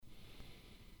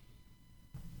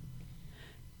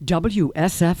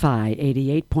WSFI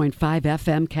 88.5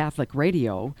 FM Catholic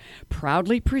Radio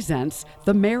proudly presents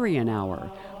the Marian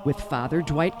Hour with Father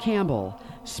Dwight Campbell,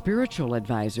 spiritual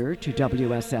advisor to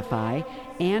WSFI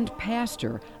and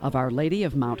pastor of Our Lady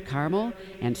of Mount Carmel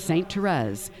and St.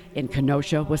 Therese in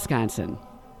Kenosha, Wisconsin.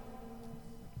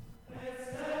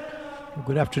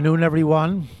 Good afternoon,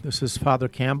 everyone. This is Father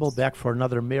Campbell back for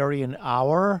another Marian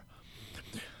Hour.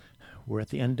 We're at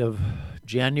the end of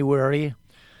January.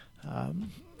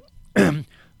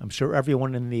 I'm sure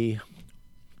everyone in the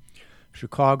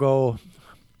Chicago,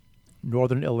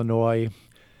 Northern Illinois,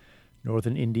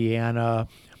 Northern Indiana,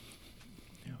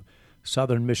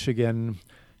 Southern Michigan,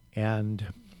 and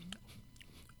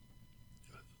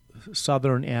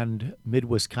Southern and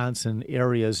Mid-Wisconsin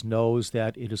areas knows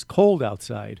that it is cold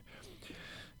outside.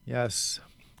 Yes,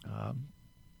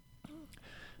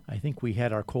 I think we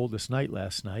had our coldest night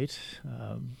last night.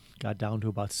 Got down to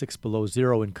about 6 below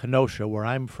zero in Kenosha, where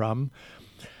I'm from.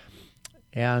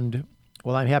 And,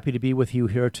 well, I'm happy to be with you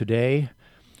here today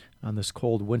on this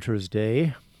cold winter's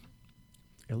day.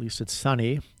 At least it's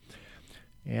sunny.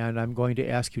 And I'm going to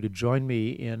ask you to join me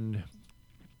in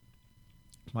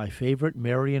my favorite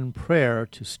Marian prayer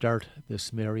to start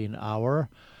this Marian hour,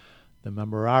 the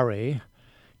Memorare.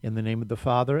 In the name of the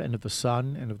Father, and of the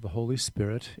Son, and of the Holy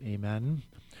Spirit. Amen.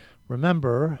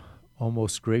 Remember, O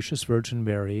most gracious Virgin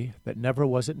Mary, that never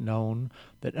was it known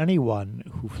that anyone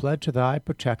who fled to thy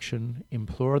protection,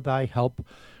 implored thy help,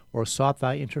 or sought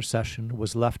thy intercession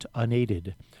was left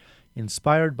unaided.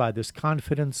 Inspired by this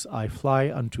confidence, I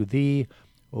fly unto thee,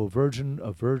 O Virgin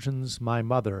of Virgins, my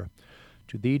Mother.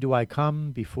 To thee do I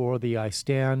come, before thee I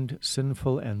stand,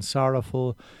 sinful and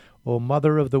sorrowful. O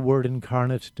Mother of the Word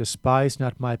incarnate, despise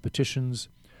not my petitions,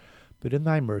 but in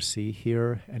thy mercy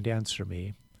hear and answer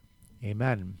me.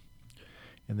 Amen.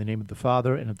 In the name of the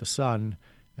Father, and of the Son,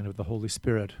 and of the Holy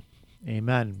Spirit.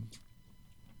 Amen.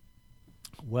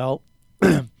 Well,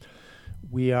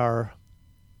 we are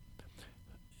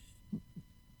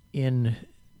in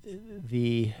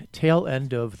the tail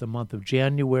end of the month of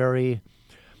January,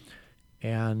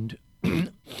 and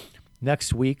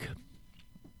next week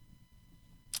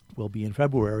will be in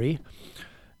February.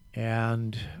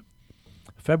 And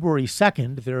February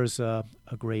 2nd, there's a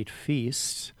great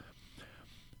feast,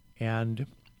 and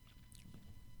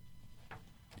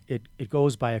it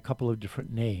goes by a couple of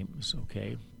different names,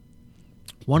 okay?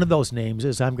 One of those names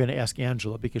is, I'm going to ask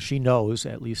Angela, because she knows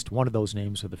at least one of those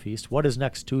names of the feast. What is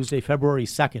next Tuesday, February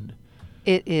 2nd?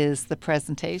 It is the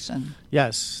presentation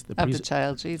Yes. of the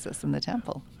child Jesus in the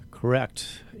temple.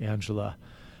 Correct, Angela.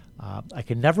 I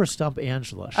can never stump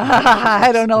Angela.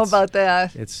 I don't know about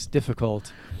that. It's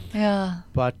difficult. Yeah.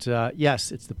 But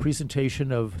yes, it's the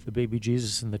presentation of the baby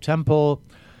Jesus in the temple.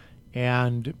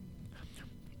 And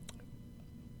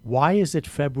why is it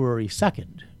February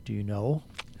 2nd? Do you know?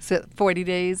 So 40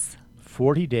 days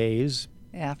 40 days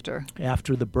after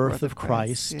the birth of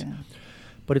Christ. Yeah.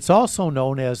 But it's also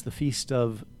known as the Feast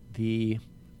of the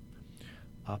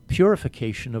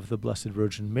Purification of the Blessed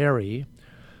Virgin Mary,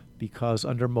 because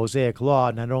under Mosaic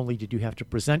law, not only did you have to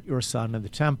present your son in the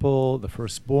temple, the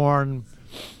firstborn,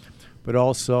 but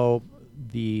also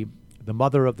the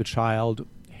mother of the child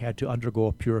had to undergo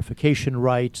a purification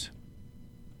rite.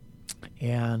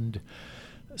 And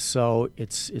so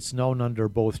it's known under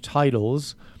both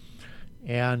titles.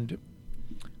 And,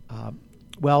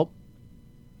 well,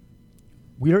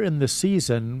 we're in the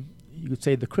season, you could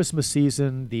say the Christmas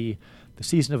season, the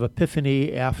season of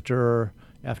Epiphany after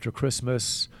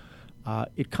Christmas.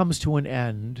 It comes to an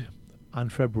end on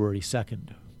February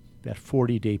 2nd, that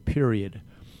 40-day period.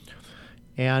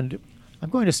 And I'm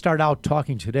going to start out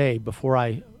talking today, before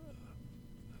I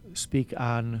speak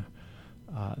on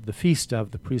the feast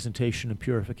of the Presentation and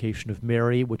Purification of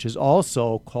Mary, which is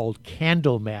also called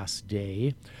Candlemas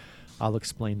Day. I'll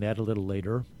explain that a little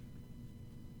later.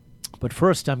 But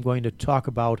first, I'm going to talk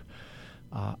about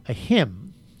a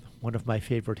hymn, one of my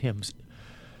favorite hymns.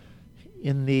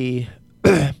 In the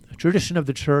tradition of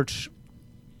the Church,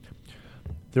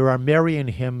 there are Marian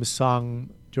hymns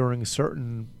sung during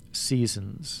certain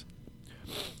seasons.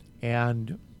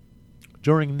 And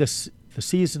during the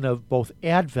season of both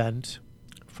Advent,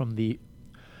 from the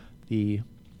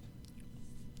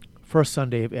first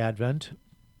Sunday of Advent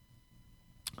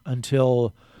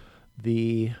until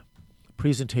the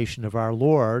presentation of our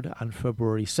Lord on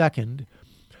February 2nd,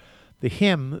 the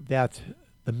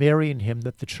Marian hymn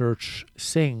that the Church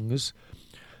sings,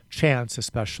 chants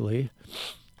especially,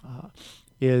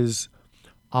 is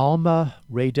Alma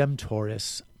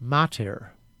Redemptoris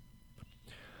Mater,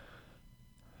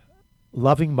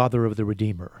 loving mother of the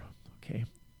Redeemer. Okay.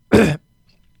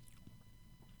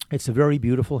 It's a very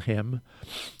beautiful hymn,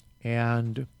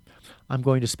 and I'm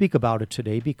going to speak about it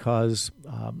today because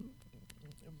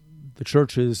the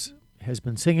church has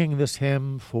been singing this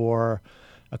hymn for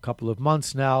a couple of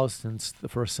months now, since the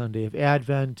first Sunday of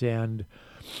Advent, and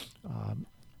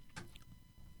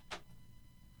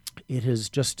it is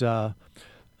just a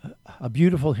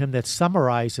beautiful hymn that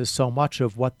summarizes so much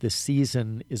of what this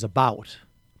season is about.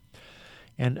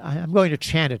 And I'm going to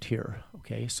chant it here,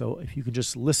 okay? So if you can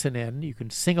just listen in, you can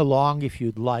sing along if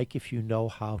you'd like, if you know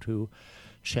how to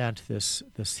chant this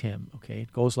hymn, okay?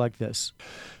 It goes like this.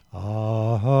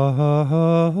 Alma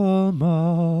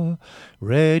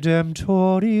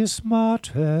Redemptoris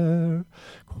Mater,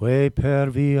 que per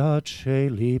via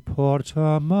celi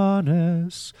porta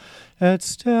manes, et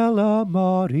stella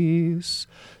maris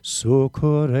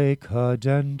succurre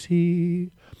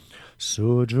cadenti,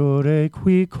 sujure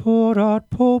qui corat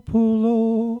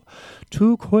populo,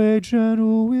 tuque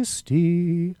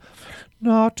genuisti,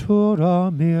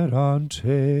 natura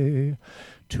mirante,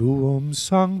 tuum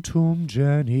sanctum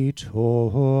genitorem,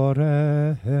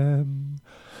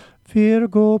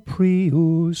 Virgo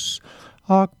prius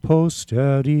ac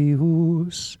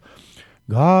posterius,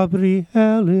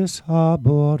 Gabrielis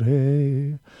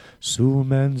abore,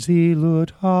 sumens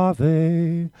illud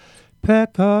ave,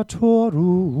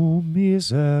 peccatorum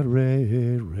miserere.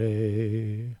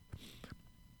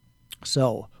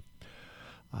 So,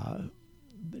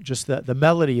 just the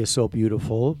melody is so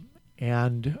beautiful,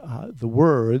 and the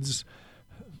words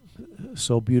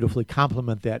so beautifully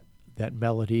complement that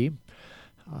melody,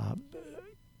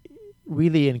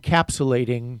 really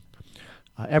encapsulating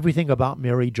everything about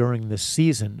Mary during this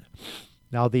season.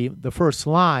 Now, the first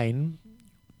line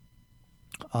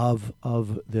of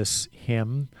this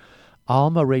hymn,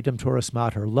 Alma Redemptoris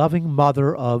Mater, loving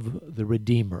mother of the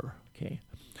Redeemer. Okay.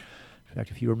 In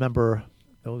fact, if you remember,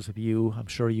 those of you, I'm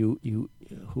sure you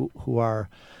who are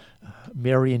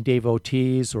Marian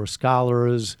devotees or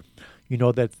scholars, you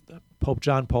know that Pope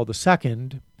John Paul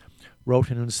II wrote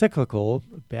an encyclical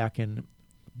back in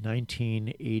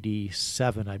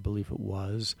 1987, I believe it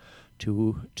was,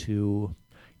 to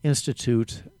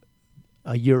institute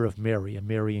a year of Mary, a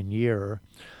Marian year,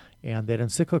 and that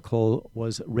encyclical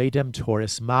was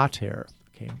Redemptoris Mater,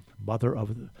 okay, Mother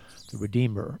of the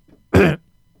Redeemer,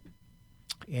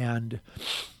 and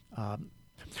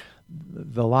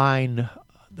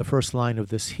the first line of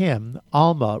this hymn,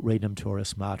 Alma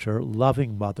Redemptoris Mater,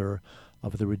 loving mother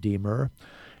of the Redeemer,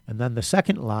 and then the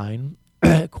second line,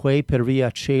 Que per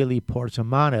via celi porta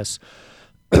manes,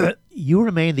 you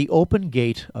remain the open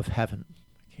gate of heaven.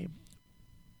 Okay.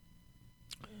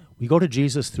 We go to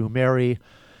Jesus through Mary.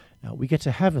 We get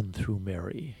to heaven through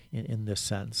Mary in this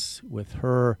sense. With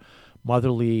her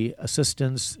motherly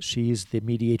assistance, she's the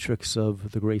mediatrix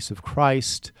of the grace of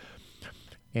Christ.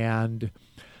 And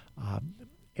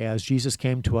as Jesus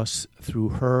came to us through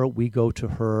her, we go to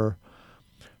her,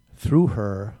 through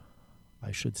her,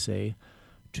 I should say,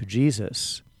 to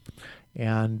Jesus.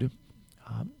 And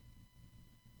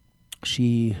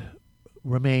she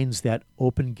remains that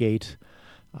open gate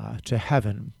to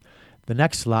heaven. The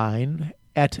next line,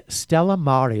 et stella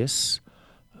maris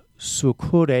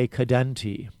succurre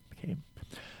cadenti. Okay.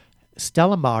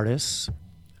 Stella maris,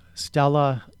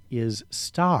 stella is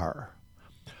star,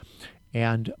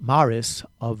 and maris,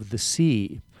 of the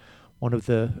sea, one of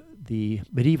the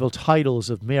medieval titles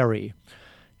of Mary.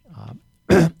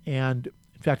 And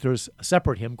in fact, there's a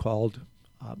separate hymn called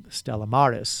Stella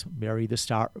Maris, Mary,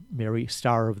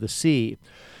 Star of the Sea.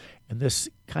 And this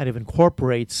kind of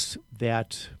incorporates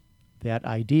that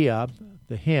idea,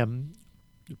 the hymn,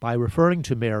 by referring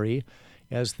to Mary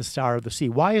as the Star of the Sea.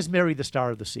 Why is Mary the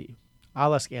Star of the Sea?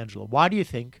 I'll ask Angela. Why do you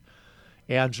think,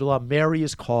 Angela, Mary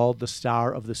is called the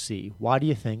Star of the Sea? Why do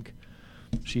you think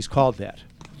she's called that?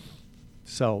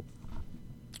 So,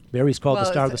 Mary's called the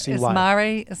Star of the Sea.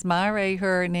 Why? Is Mare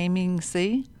her naming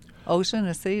sea? Ocean,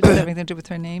 a sea? Does it have anything to do with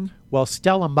her name? Well,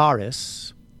 Stella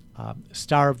Maris,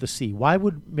 Star of the Sea. Why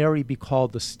would Mary be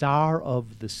called the Star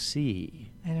of the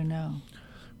Sea? I don't know.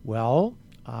 Well,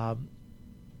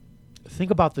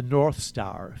 think about the North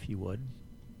Star, if you would.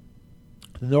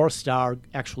 The North Star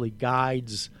actually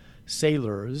guides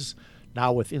sailors.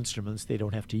 Now with instruments, they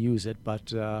don't have to use it, but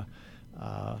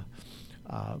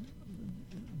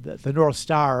the North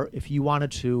Star, if you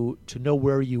wanted to know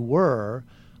where you were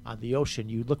on the ocean,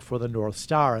 you look for the North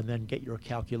Star and then get your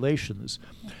calculations.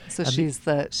 So she's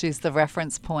the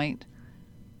reference point,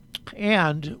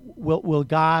 and will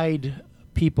guide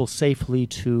people safely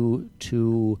to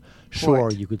shore.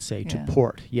 Port. You could say, Yeah. to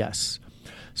port. Yes.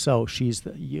 So she's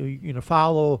you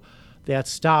follow that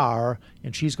star,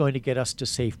 and she's going to get us to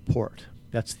safe port.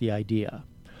 That's the idea.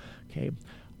 Okay.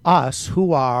 us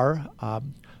who are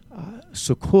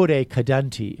succurre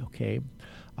cadenti, okay?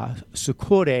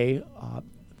 Succurre,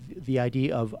 the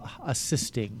idea of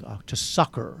assisting, to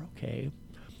succor, okay?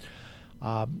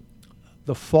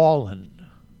 The fallen,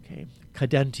 okay?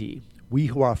 Cadenti, we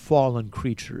who are fallen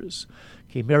creatures.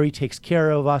 Okay, Mary takes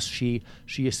care of us. She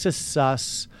assists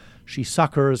us. She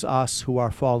succors us who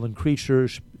are fallen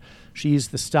creatures. She's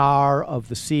the star of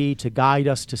the sea to guide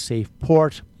us to safe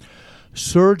port.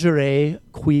 Surgere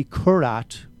qui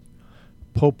curat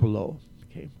populo.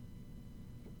 Okay.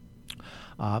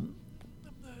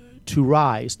 To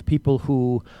rise, the people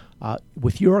who,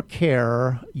 with your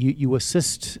care, you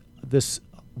assist this,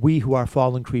 we who are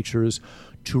fallen creatures,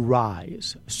 to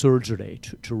rise.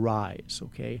 Surgere, to rise,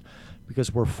 okay?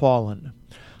 Because we're fallen.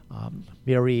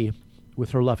 Mary,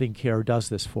 with her loving care, does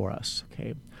this for us,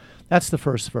 okay? That's the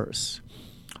first verse.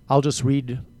 I'll just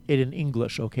read it in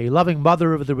English, okay? Loving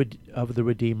Mother of the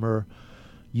Redeemer,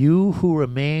 you who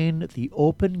remain the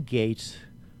open gate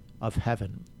of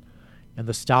heaven and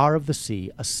the star of the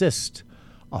sea, assist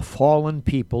a fallen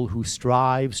people who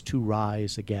strives to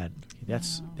rise again.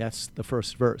 That's the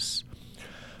first verse.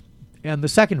 And the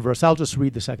second verse, I'll just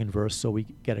read the second verse so we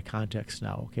get a context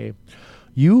now, okay?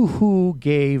 You who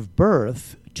gave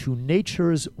birth to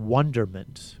nature's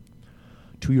wonderment,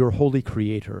 to your holy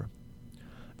Creator,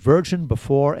 virgin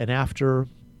before and after,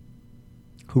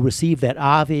 who received that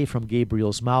Ave from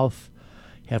Gabriel's mouth,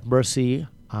 have mercy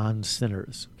on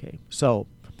sinners. Okay, so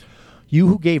you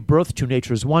who gave birth to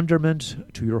nature's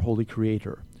wonderment, to your holy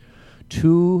Creator,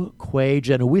 tu quae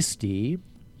genuisti,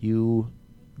 you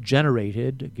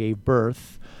generated, gave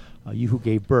birth, you who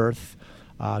gave birth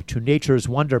to nature's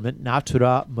wonderment,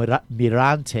 natura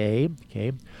mirante,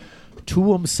 okay,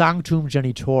 tuum sanctum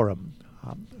genitorum,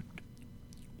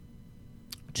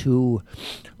 to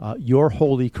your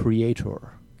holy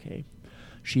Creator, okay.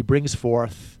 She brings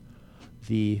forth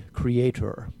the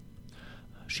Creator.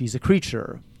 She's a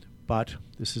creature, but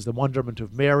this is the wonderment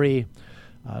of Mary.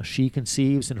 She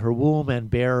conceives in her womb and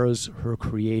bears her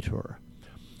Creator.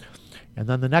 And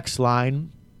then the next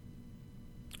line,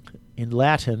 in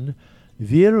Latin,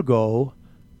 Virgo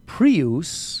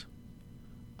prius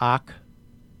ac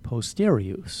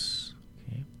posterius.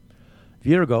 Okay.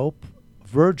 Virgo,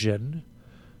 virgin,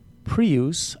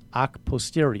 prius ac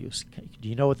posterius. Do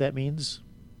you know what that means,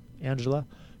 Angela?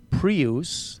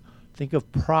 Prius, think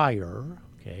of prior,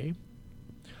 okay,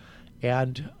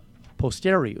 and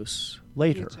posterius,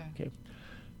 later. Future. Okay.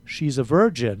 She's a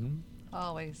virgin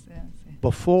Always, yes.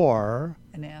 before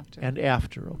And after. and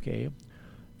after, okay.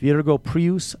 Virgo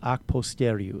prius ac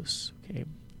posterius, okay.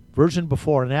 Virgin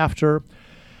before and after.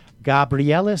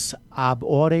 Gabrielis ab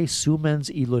ore sumens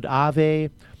illud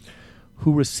ave,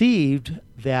 who received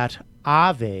that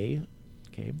ave,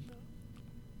 okay,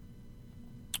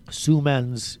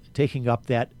 sumens, taking up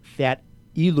that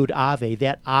illud ave,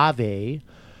 that ave,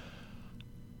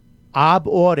 ab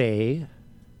ore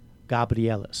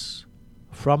Gabrielis,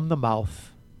 from the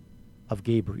mouth of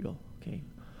Gabriel. Okay,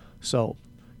 so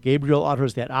Gabriel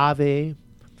utters that ave,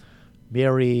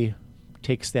 Mary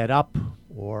takes that up,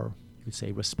 or you could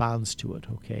say responds to it.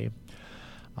 Okay,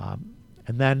 and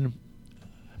then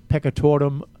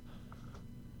peccatorum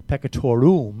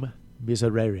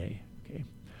miserere. Okay,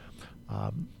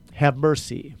 have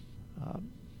mercy,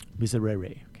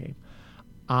 miserere. Okay,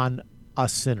 on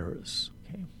us sinners.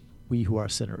 Okay, we who are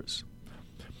sinners.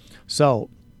 So,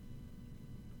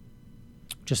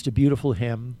 just a beautiful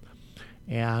hymn,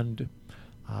 and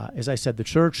as I said, the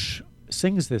church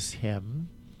sings this hymn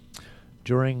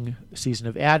during the season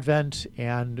of Advent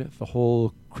and the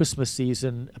whole Christmas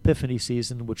season, Epiphany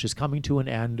season, which is coming to an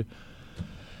end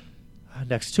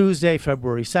next Tuesday,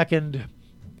 February 2nd,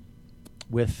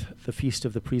 with the Feast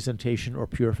of the Presentation or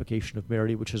Purification of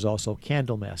Mary, which is also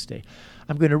Candlemas Day.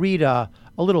 I'm going to read a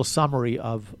little summary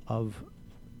of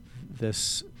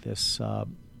this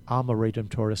Alma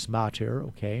Redemptoris Mater,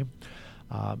 okay?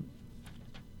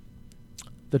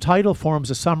 The title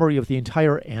forms a summary of the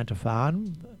entire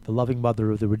antiphon, the loving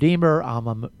Mother of the Redeemer,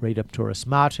 Alma Redemptoris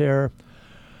Mater.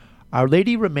 Our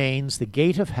Lady remains the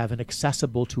gate of heaven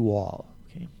accessible to all.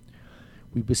 Okay?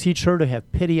 We beseech her to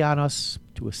have pity on us,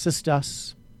 to assist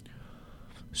us,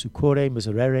 succurre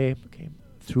miserere, okay,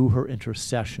 through her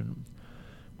intercession.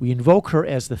 We invoke her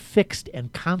as the fixed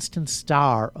and constant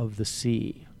star of the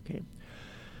sea. Okay?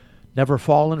 Never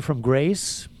fallen from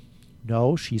grace.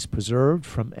 No, she's preserved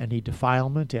from any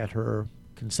defilement at her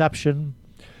conception,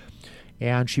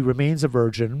 and she remains a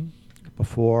virgin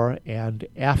before and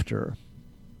after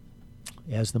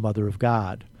as the Mother of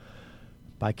God.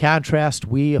 By contrast,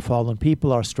 we, a fallen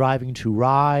people, are striving to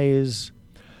rise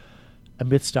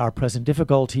amidst our present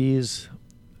difficulties,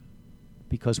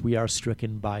 because we are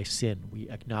stricken by sin. We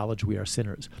acknowledge we are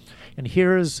sinners. And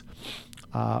here's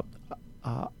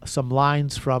some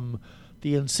lines from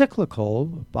the encyclical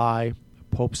by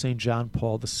Pope St. John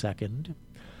Paul II,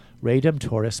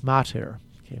 Redemptoris Mater.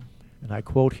 Okay. And I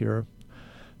quote here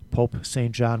Pope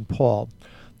St. John Paul.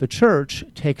 The Church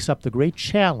takes up the great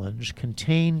challenge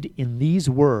contained in these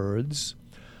words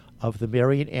of the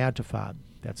Marian antiphon.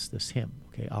 That's this hymn,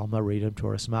 okay, Alma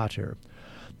Redemptoris Mater.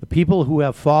 The people who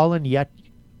have fallen yet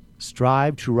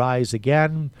strive to rise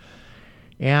again,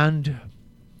 and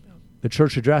the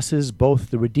Church addresses both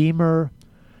the Redeemer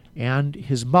and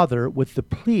his mother with the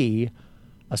plea,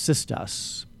 assist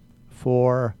us,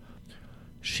 for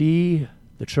she,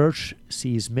 the Church,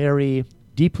 sees Mary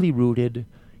deeply rooted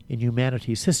in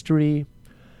humanity's history,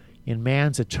 in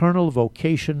man's eternal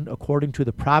vocation according to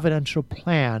the providential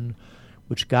plan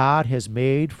which God has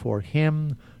made for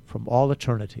him from all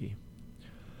eternity.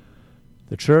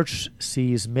 The Church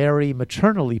sees Mary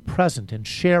maternally present and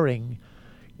sharing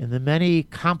in the many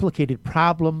complicated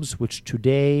problems which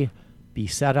today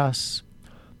beset us,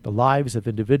 the lives of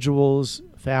individuals,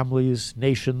 families,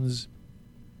 nations.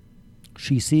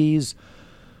 She sees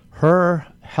her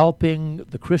helping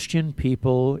the Christian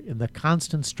people in the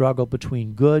constant struggle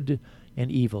between good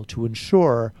and evil to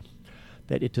ensure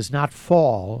that it does not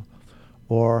fall,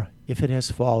 or if it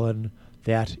has fallen,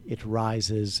 that it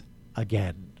rises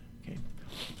again. Okay.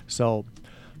 So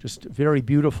just a very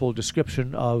beautiful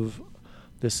description of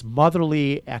this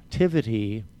motherly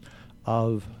activity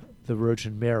of the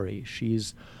Virgin Mary.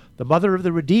 She's the mother of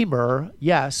the Redeemer,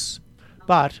 yes,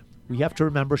 but we have to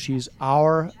remember she's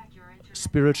our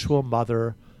spiritual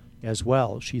mother as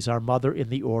well. She's our mother in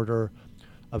the order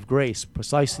of grace,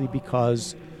 precisely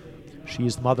because she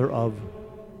is the mother of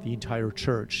the entire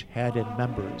Church, head and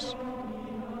members.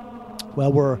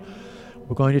 Well, we're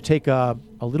going to take a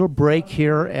little break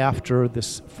here after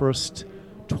this first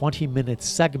 20-minute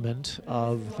segment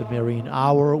of the Marian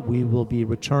Hour. We will be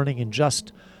returning in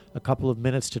just a couple of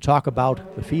minutes to talk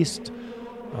about the Feast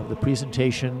of the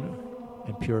Presentation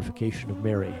and Purification of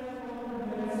Mary.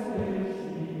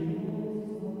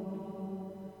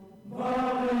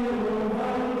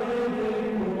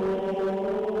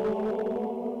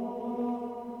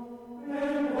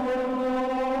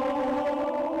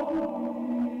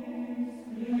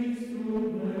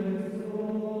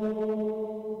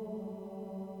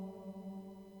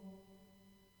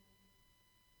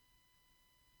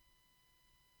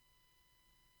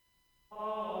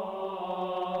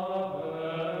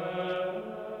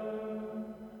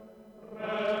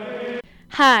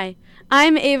 Hi,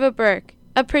 I'm Ava Burke,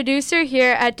 a producer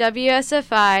here at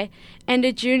WSFI and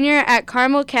a junior at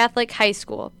Carmel Catholic High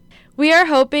School. We are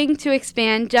hoping to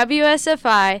expand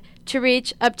WSFI to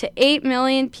reach up to 8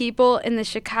 million people in the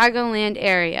Chicagoland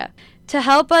area. To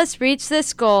help us reach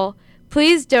this goal,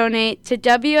 please donate to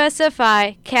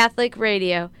WSFI Catholic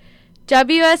Radio.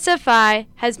 WSFI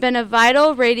has been a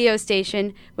vital radio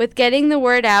station with getting the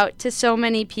word out to so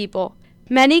many people.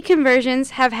 Many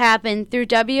conversions have happened through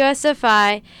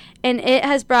WSFI, and it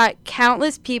has brought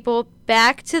countless people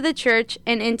back to the church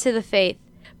and into the faith.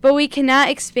 But we cannot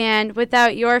expand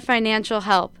without your financial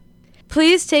help.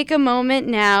 Please take a moment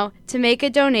now to make a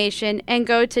donation and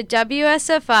go to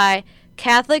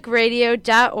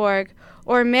WSFICatholicRadio.org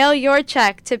or mail your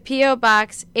check to P.O.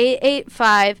 Box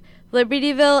 885,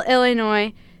 Libertyville,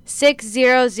 Illinois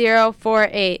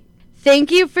 60048.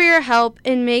 Thank you for your help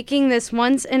in making this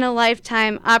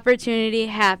once-in-a-lifetime opportunity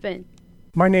happen.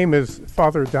 My name is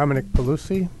Father Dominic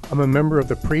Pelusi. I'm a member of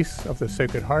the Priests of the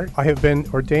Sacred Heart. I have been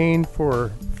ordained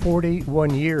for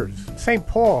 41 years. St.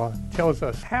 Paul tells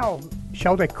us, how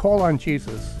shall they call on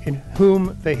Jesus in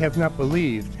whom they have not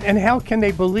believed? And how can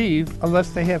they believe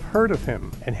unless they have heard of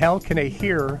him? And how can they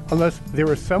hear unless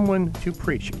there is someone to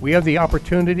preach? We have the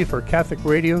opportunity for Catholic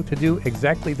Radio to do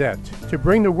exactly that, to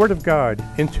bring the Word of God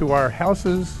into our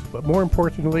houses, but more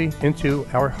importantly, into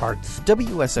our hearts.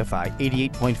 WSFI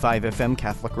 88.5 FM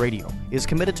Catholic Radio is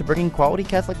committed to bringing quality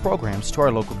Catholic programs to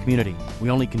our local community. We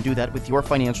only can do that with your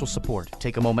financial support.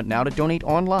 Take a moment now to donate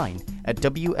online at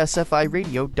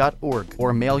WSFIRadio.org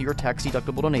or mail your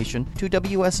tax-deductible donation to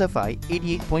WSFI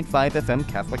 88.5 FM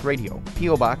Catholic Radio,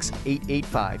 P.O. Box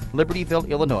 885, Libertyville,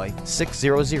 Illinois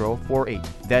 60048.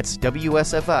 That's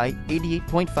WSFI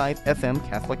 88.5 FM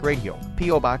Catholic Radio,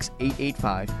 P.O. Box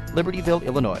 885, Libertyville,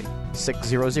 Illinois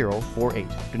 60048.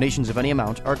 Donations of any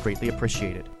amount are greatly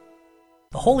appreciated.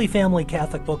 The Holy Family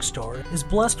Catholic Bookstore is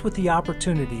blessed with the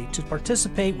opportunity to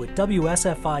participate with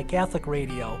WSFI Catholic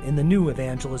Radio in the new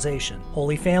evangelization.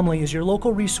 Holy Family is your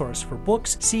local resource for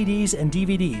books, CDs, and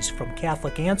DVDs from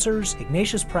Catholic Answers,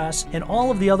 Ignatius Press, and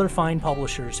all of the other fine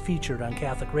publishers featured on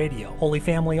Catholic Radio. Holy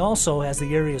Family also has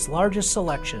the area's largest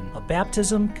selection of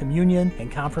baptism, communion, and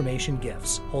confirmation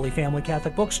gifts. Holy Family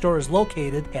Catholic Bookstore is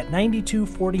located at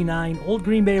 9249 Old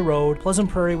Green Bay Road, Pleasant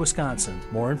Prairie, Wisconsin.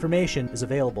 More information is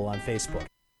available on Facebook.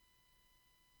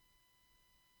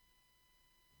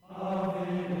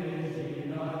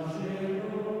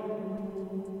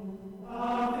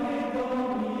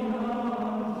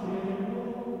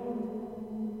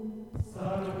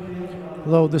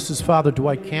 Hello, this is Father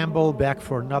Dwight Campbell back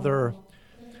for another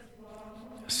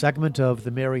segment of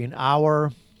the Marian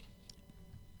Hour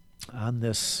on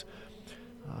this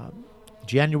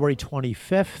January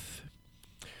 25th,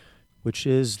 which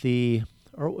is it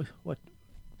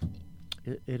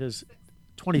is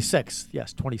 26th,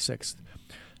 yes, 26th.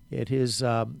 It is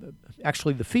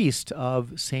actually the feast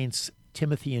of Saints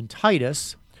Timothy and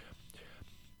Titus,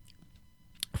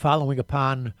 following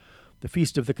upon the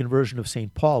Feast of the Conversion of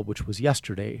St. Paul, which was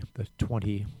yesterday, the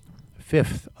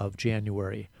 25th of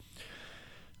January.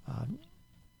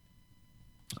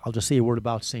 I'll just say a word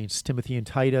about Saints Timothy and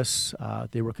Titus.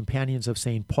 They were companions of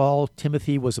St. Paul.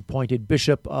 Timothy was appointed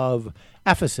bishop of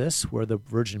Ephesus, where the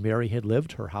Virgin Mary had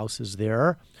lived. Her house is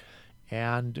there.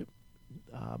 And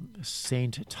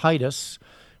St. Titus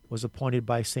was appointed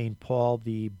by St. Paul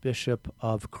the bishop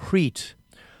of Crete,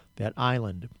 that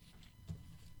island.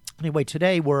 Anyway,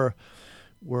 today we're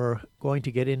going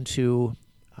to get into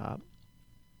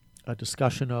a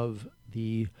discussion of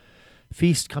the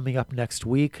feast coming up next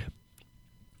week,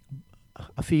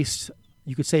 a feast,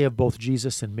 you could say, of both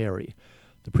Jesus and Mary.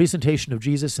 The presentation of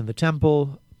Jesus in the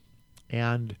temple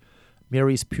and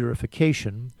Mary's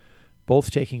purification,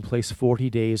 both taking place 40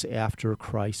 days after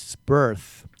Christ's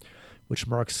birth, which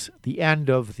marks the end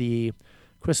of the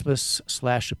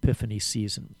Christmas/Epiphany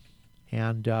season.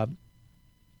 And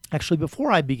actually,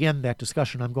 before I begin that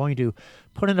discussion, I'm going to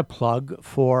put in a plug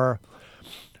for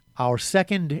our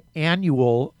second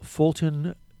annual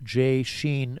Fulton J.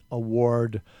 Sheen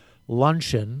Award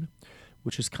luncheon,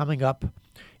 which is coming up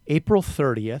April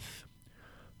 30th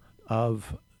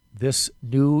of this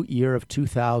new year of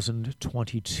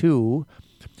 2022.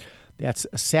 That's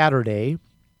a Saturday,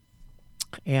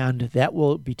 and that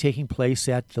will be taking place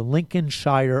at the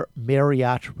Lincolnshire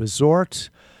Marriott Resort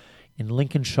in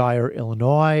Lincolnshire,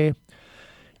 Illinois,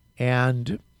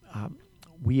 and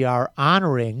we are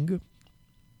honoring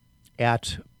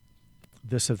at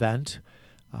this event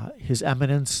His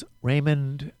Eminence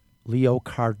Raymond Leo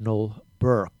Cardinal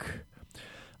Burke,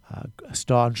 a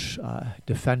staunch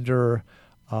defender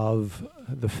of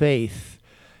the faith.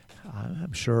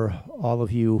 I'm sure all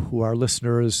of you who are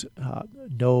listeners have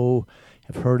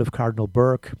heard of Cardinal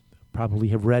Burke, probably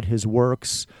have read his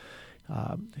works.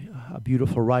 A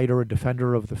beautiful writer, a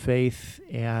defender of the faith,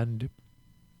 and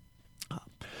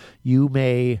you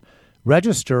may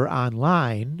register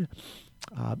online.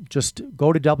 Just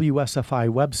go to WSFI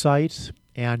website,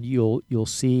 and you'll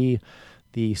see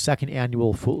the second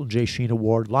annual Fulton J. Sheen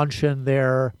Award luncheon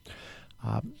there.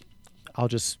 I'll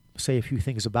just say a few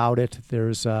things about it.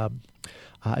 There's a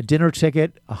dinner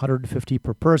ticket, $150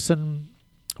 per person,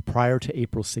 prior to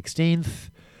April 16th,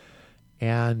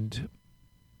 and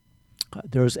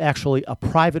there's actually a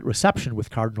private reception with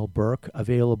Cardinal Burke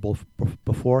available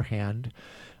beforehand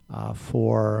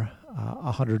for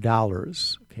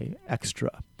 $100, okay,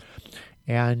 extra.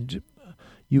 And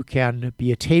you can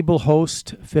be a table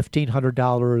host,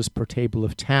 $1,500 per table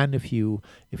of 10 if you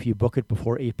book it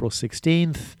before April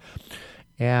 16th.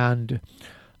 And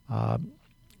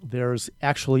there's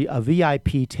actually a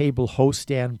VIP table host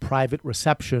and private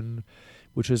reception,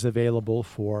 which is available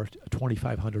for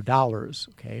 $2,500.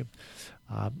 Okay,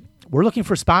 we're looking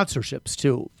for sponsorships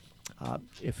too.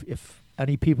 If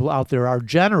any people out there are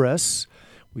generous,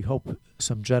 we hope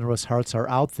some generous hearts are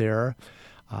out there.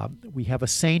 We have a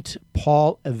St.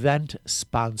 Paul event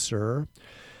sponsor.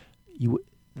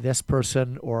 This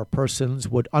person or persons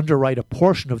would underwrite a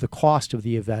portion of the cost of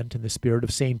the event in the spirit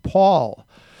of St. Paul,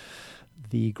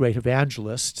 the great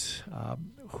evangelist,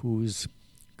 whose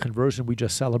conversion we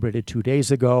just celebrated 2 days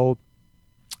ago.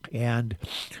 And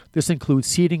this includes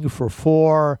seating for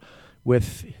 4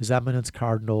 with His Eminence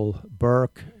Cardinal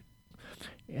Burke,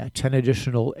 10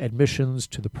 additional admissions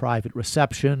to the private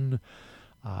reception,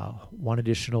 1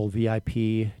 additional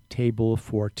VIP table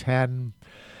for 10,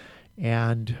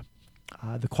 and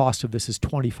the cost of this is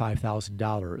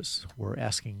 $25,000. We're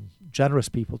asking generous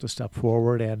people to step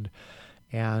forward and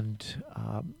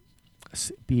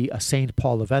be a St.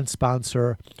 Paul event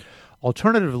sponsor.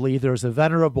 Alternatively, there's a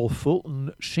Venerable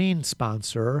Fulton Sheen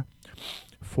sponsor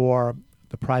for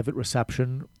the private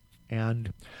reception,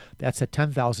 and that's at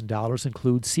 $10,000,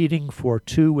 includes seating for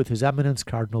 2 with His Eminence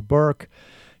Cardinal Burke,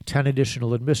 10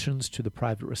 additional admissions to the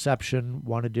private reception,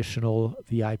 1 additional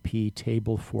VIP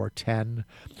table for 10.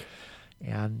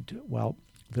 And, well,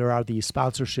 there are these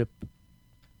sponsorship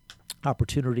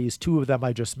opportunities. 2 of them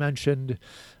I just mentioned,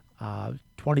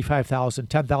 $25,000,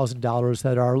 $10,000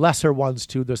 that are lesser ones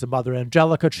too. There's a Mother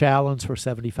Angelica Challenge for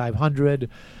 $7,500,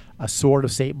 a Sword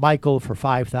of St. Michael for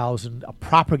 $5,000, a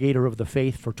Propagator of the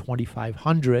Faith for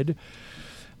 $2,500.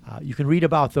 You can read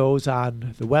about those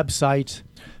on the website,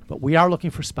 but we are looking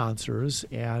for sponsors,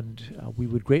 and we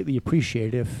would greatly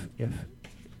appreciate it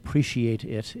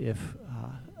if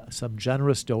some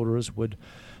generous donors would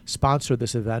sponsor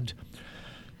this event,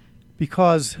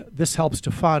 because this helps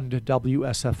to fund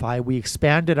WSFI. We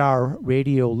expanded our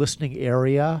radio listening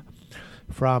area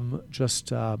from just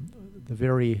the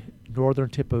very northern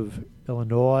tip of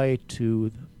Illinois to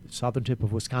the southern tip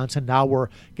of Wisconsin. Now we're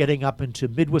getting up into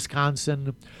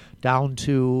mid-Wisconsin, down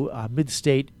to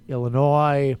mid-state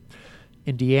Illinois,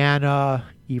 Indiana,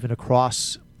 even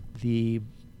across the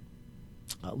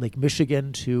Lake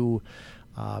Michigan to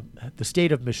the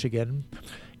state of Michigan.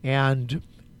 And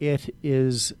it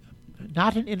is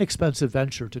not an inexpensive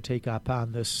venture to take up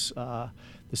on this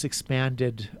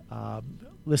expanded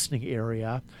listening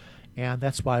area, and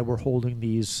that's why we're holding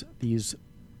these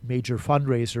major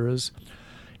fundraisers.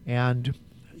 And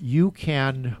you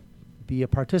can be a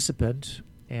participant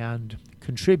and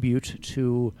contribute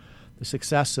to the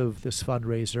success of this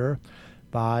fundraiser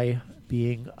by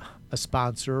being a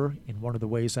sponsor in one of the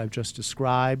ways I've just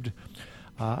described,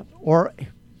 or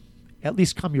at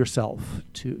least come yourself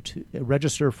to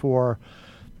register for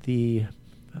the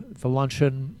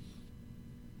luncheon.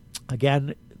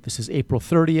 Again, this is April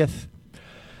 30th,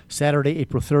 Saturday,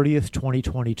 April 30th,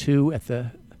 2022, at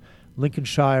the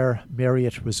Lincolnshire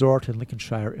Marriott Resort in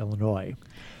Lincolnshire, Illinois.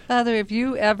 Father, have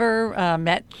you ever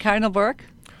met Cardinal Burke?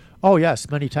 Oh, yes,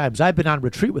 many times. I've been on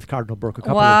retreat with Cardinal Burke a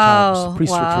couple of times,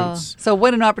 priest retreats. So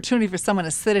what an opportunity for someone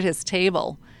to sit at his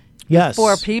table. Yes.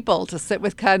 4 people to sit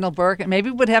with Cardinal Burke, and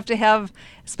maybe would have to have,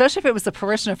 especially if it was a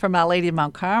parishioner from Our Lady of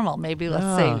Mount Carmel. Maybe let's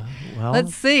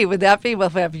see. Would that be? We'll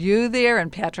have you there and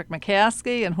Patrick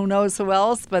McCaskey and who knows who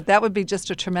else. But that would be just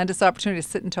a tremendous opportunity to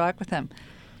sit and talk with him.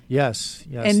 Yes.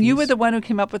 And you were the one who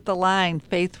came up with the line,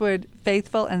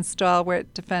 "Faithful and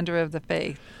stalwart defender of the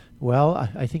faith." Well,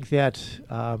 I think that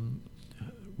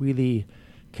really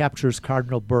captures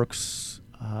Cardinal Burke's,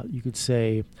 you could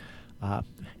say,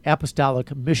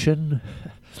 apostolic mission,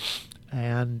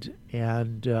 and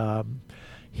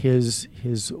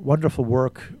his wonderful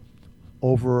work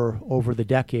over the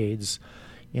decades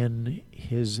in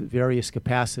his various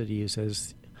capacities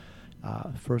as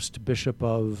first Bishop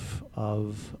of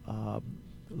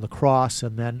La Crosse,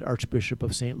 and then Archbishop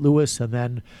of St. Louis, and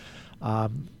then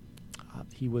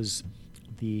he was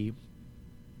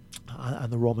on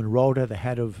the Roman Rota, the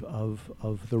head of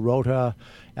the Rota,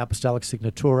 Apostolic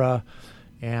Signatura,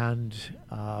 and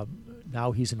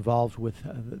now he's involved with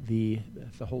the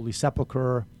Holy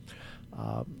Sepulchre,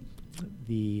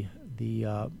 the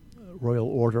Royal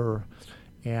Order,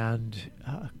 and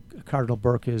Cardinal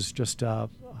Burke is just a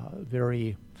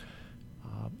very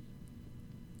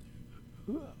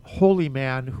holy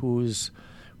man who is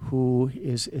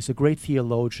a great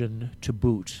theologian to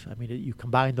boot. I mean, you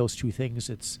combine those two things,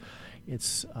 it's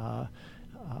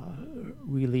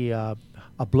really a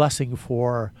blessing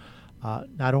for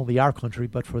not only our country,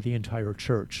 but for the entire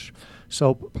church.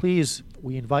 So please,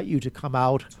 we invite you to come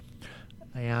out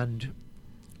and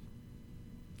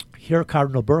hear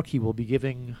Cardinal Burke. He will be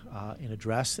giving an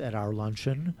address at our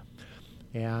luncheon,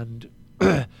 and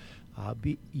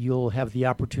you'll have the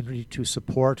opportunity to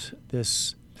support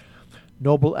this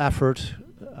noble effort,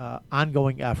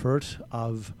 ongoing effort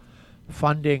of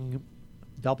funding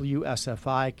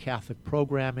WSFI Catholic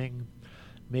programming,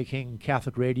 making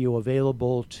Catholic radio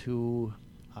available to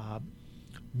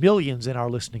millions in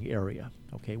our listening area,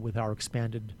 okay, with our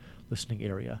expanded listening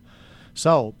area.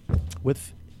 So,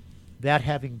 with that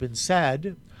having been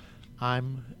said,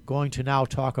 I'm going to now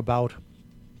talk about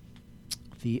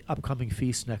the upcoming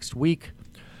feast next week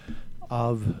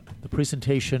of the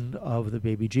presentation of the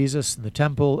baby Jesus in the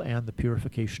temple and the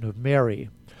purification of Mary.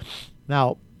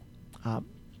 Now,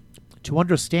 to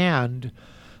understand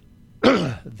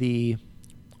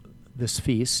this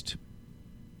feast,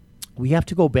 we have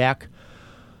to go back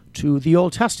to the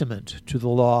Old Testament, to the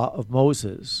law of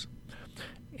Moses.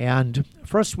 And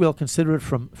first we'll consider it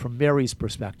from Mary's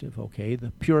perspective, okay,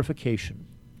 the purification.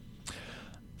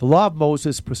 the law of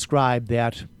Moses prescribed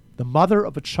that the mother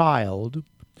of a child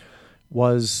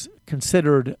was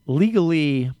considered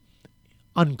legally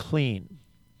unclean,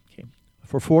 okay,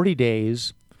 for 40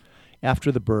 days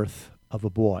after the birth of a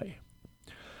boy.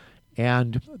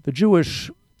 And the Jewish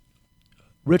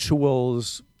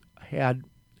rituals had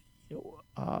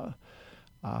a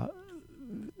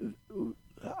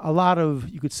lot of,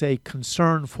 you could say,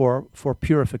 concern for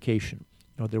purification.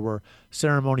 There were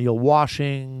ceremonial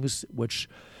washings, which,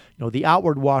 the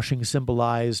outward washing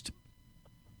symbolized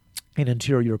an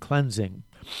interior cleansing.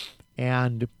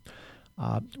 And,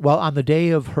 on the day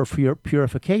of her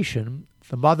purification,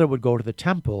 the mother would go to the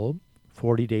temple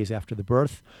 40 days after the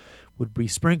birth, would be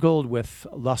sprinkled with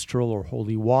lustral or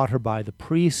holy water by the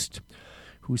priest,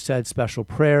 who said special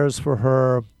prayers for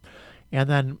her, and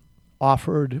then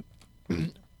offered,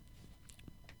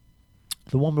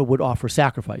 the woman would offer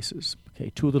sacrifices,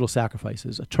 okay, 2 little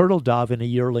sacrifices, a turtle dove and a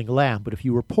yearling lamb. But if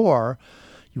you were poor,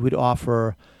 you would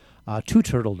offer 2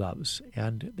 turtle doves,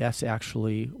 and that's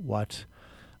actually what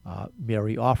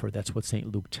Mary offered. That's what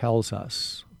St. Luke tells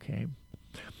us, okay?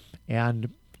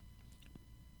 And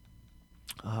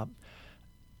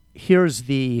here's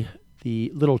the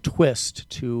little twist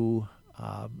to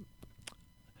the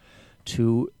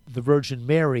Virgin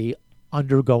Mary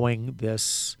undergoing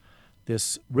this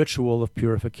ritual of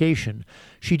purification.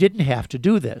 She didn't have to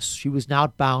do this. She was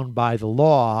not bound by the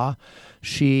law.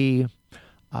 She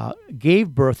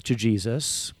gave birth to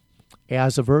Jesus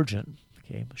as a virgin.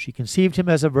 Okay? She conceived him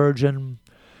as a virgin.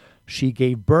 She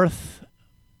gave birth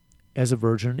as a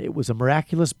virgin. It was a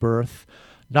miraculous birth.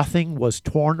 Nothing was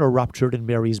torn or ruptured in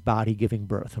Mary's body giving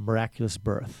birth, a miraculous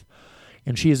birth.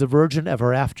 And she is a virgin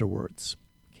ever afterwards.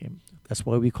 Okay? That's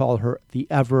why we call her the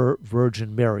ever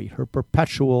Virgin Mary, her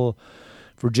perpetual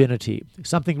virginity.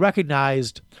 Something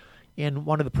recognized in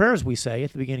one of the prayers we say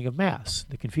at the beginning of Mass,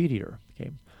 the Confiteor.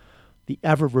 Okay? The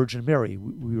ever Virgin Mary,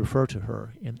 we refer to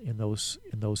her in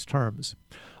those terms.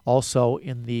 Also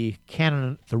in the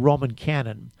canon, the Roman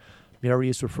canon, Mary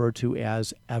is referred to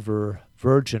as ever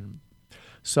Virgin.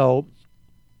 So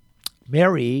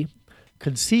Mary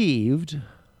conceived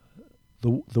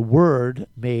the Word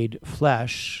made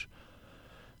flesh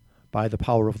by the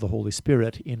power of the Holy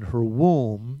Spirit in her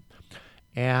womb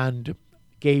and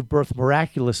gave birth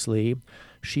miraculously.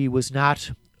 She was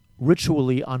not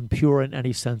ritually unpure in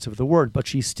any sense of the word, but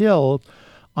she still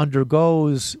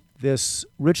undergoes this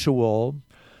ritual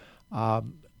out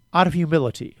of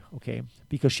humility, okay,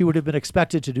 because she would have been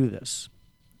expected to do this.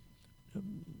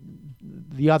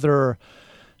 The other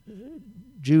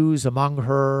Jews among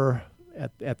her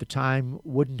at the time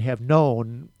wouldn't have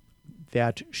known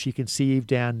that she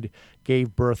conceived and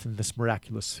gave birth in this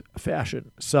miraculous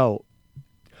fashion. So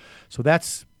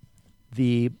that's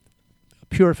the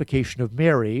purification of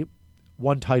Mary,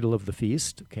 one title of the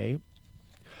feast, okay?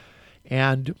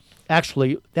 And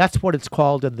actually, that's what it's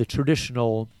called in the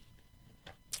traditional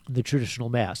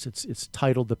Mass. It's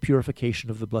titled The Purification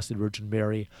of the Blessed Virgin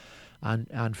Mary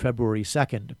on February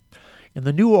 2nd. In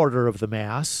the new order of the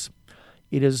Mass,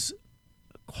 it is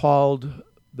called,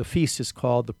 the feast is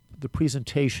called the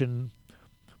Presentation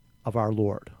of our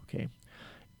Lord, okay?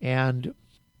 And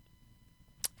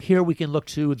here we can look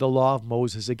to the law of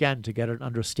Moses again to get an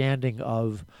understanding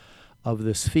of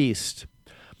this feast.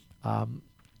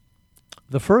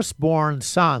 The firstborn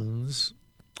sons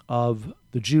of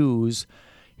the Jews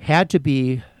had to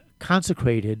be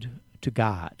consecrated to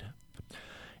God.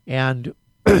 And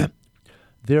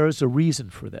there is a reason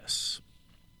for this.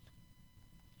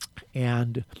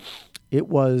 And it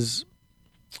was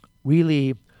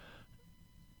really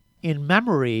in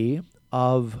memory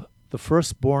of the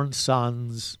firstborn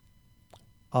sons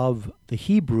of the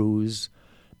Hebrews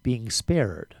being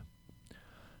spared.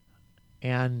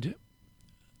 And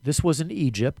this was in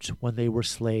Egypt when they were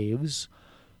slaves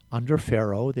under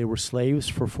Pharaoh. They were slaves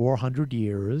for 400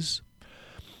 years.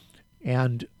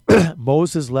 And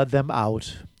Moses led them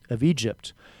out of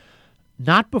Egypt.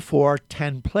 Not before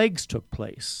 10 plagues took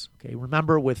place. Okay,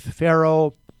 remember with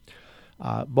Pharaoh,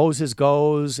 Moses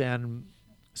goes and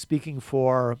speaking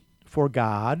for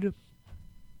God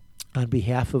on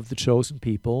behalf of the chosen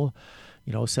people,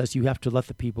 says you have to let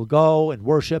the people go and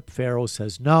worship. Pharaoh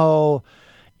says no,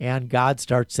 and God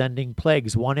starts sending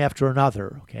plagues one after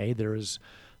another. Okay, there's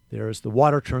the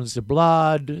water turns to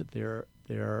blood. There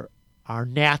are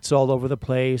gnats all over the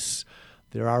place.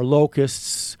 There are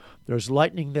locusts. There's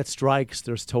lightning that strikes.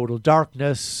 There's total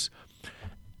darkness.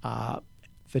 The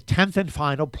 10th and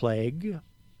final plague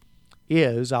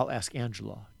is, I'll ask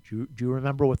Angela. Do you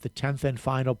remember what the 10th and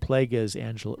final plague is,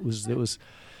 Angela? It was.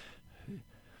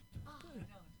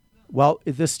 Well,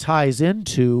 this ties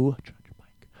into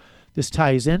This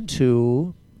ties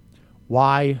into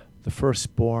why the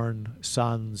firstborn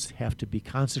sons have to be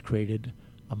consecrated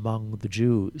among the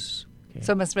Jews. Okay?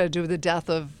 So it must have to do with the death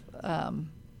of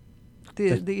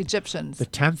the Egyptians. The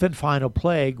 10th and final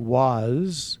plague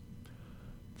was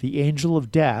the angel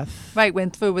of death. Right,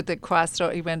 went through with the cross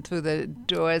door. He went through the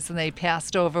doors, and they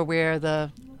passed over where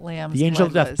the lamb's The angel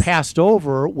of blood death was. passed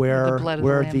over where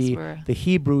were. the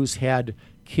Hebrews had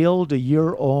killed a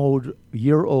year-old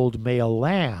male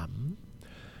lamb,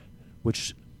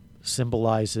 which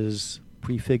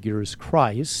prefigures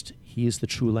Christ. He is the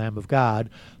true Lamb of God.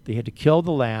 They had to kill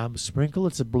the lamb, sprinkle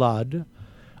its blood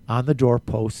on the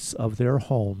doorposts of their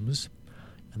homes,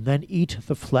 and then eat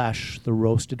the flesh, the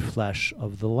roasted flesh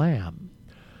of the lamb.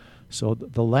 So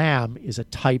the lamb is a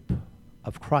type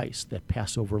of Christ, that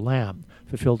Passover lamb,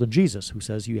 fulfilled in Jesus, who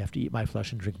says, you have to eat my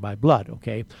flesh and drink my blood,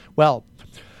 okay? Well,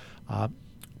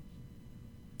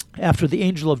 after the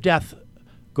angel of death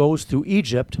goes through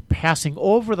Egypt, passing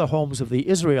over the homes of the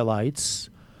Israelites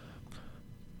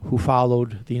who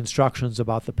followed the instructions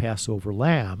about the Passover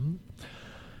lamb,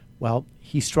 well,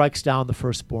 he strikes down the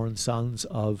firstborn sons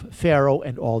of Pharaoh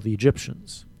and all the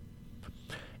Egyptians.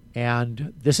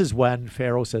 And this is when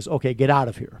Pharaoh says, okay, get out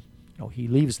of here. He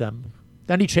leaves them.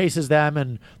 Then he chases them,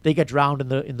 and they get drowned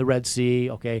in the Red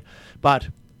Sea, okay? But,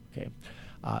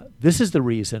 this is the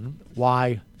reason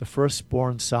why the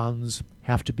firstborn sons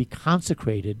have to be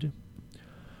consecrated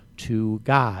to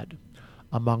God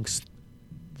amongst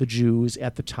the Jews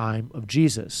at the time of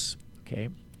Jesus, okay?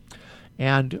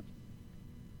 And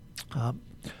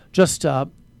just a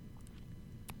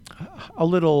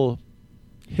little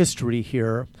history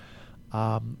here.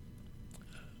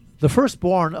 The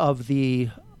firstborn of the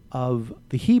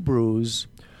Hebrews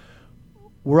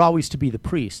were always to be the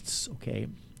priests, okay?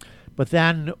 But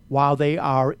then while they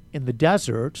are in the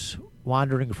desert,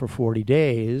 wandering for 40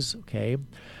 days, okay,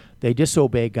 they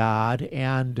disobey God,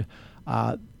 and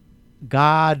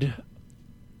God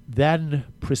then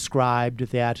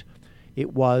prescribed that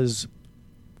it was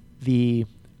the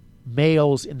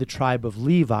males in the tribe of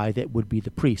Levi that would be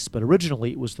the priests. But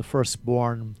originally it was the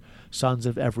firstborn sons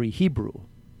of every Hebrew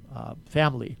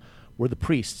family were the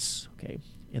priests, okay,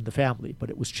 in the family. But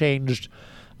it was changed.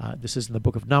 This is in the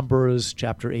book of Numbers,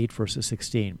 chapter 8, verses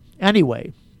 16.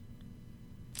 Anyway,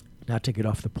 not to get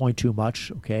off the point too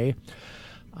much, okay.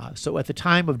 So at the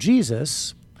time of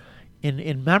Jesus,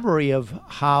 in memory of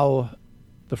how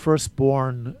the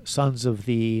firstborn sons of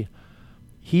the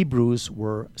Hebrews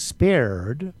were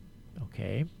spared,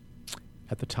 okay,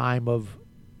 at the time of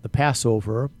the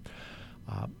Passover,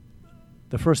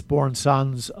 the firstborn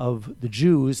sons of the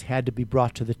Jews had to be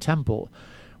brought to the temple.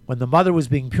 When the mother was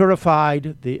being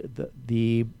purified,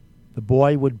 the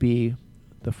boy would be,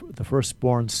 the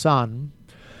firstborn son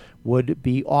would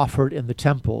be offered in the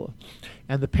temple.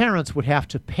 And the parents would have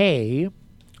to pay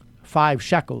 5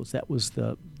 shekels, that was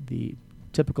the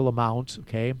typical amount,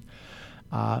 okay,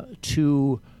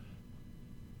 to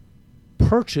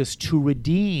purchase, to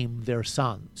redeem their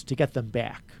sons, to get them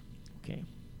back, okay.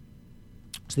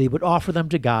 So they would offer them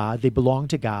to God. They belonged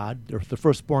to God. They're the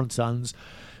firstborn sons,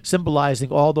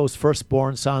 symbolizing all those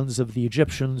firstborn sons of the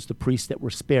Egyptians, the priests that were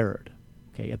spared,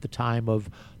 okay, at the time of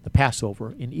the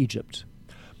Passover in Egypt.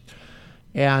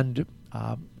 And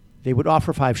they would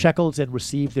offer 5 shekels and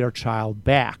receive their child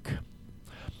back.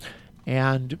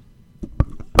 And,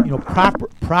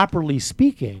 properly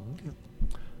speaking,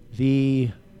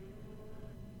 the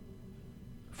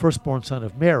firstborn son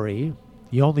of Mary,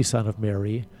 the only son of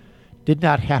Mary, did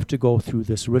not have to go through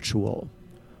this ritual.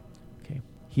 Okay,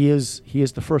 he is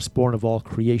the firstborn of all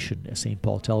creation, as St.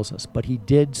 Paul tells us, but he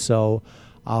did so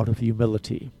out of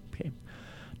humility. Okay,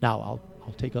 now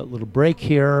I'll take a little break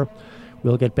here.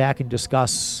 We'll get back and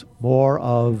discuss more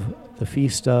of the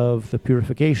Feast of the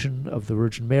Purification of the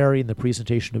Virgin Mary and the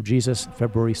Presentation of Jesus,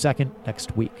 February 2nd,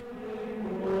 next week.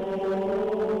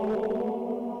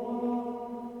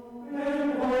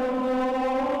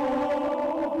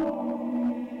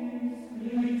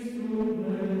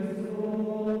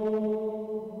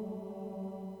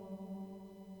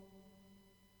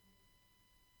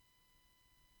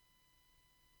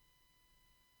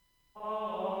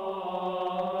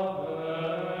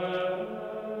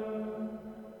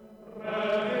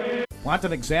 Want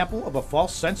an example of a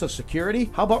false sense of security?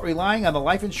 How about relying on the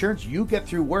life insurance you get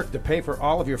through work to pay for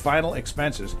all of your final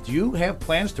expenses? Do you have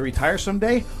plans to retire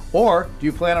someday? Or do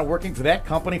you plan on working for that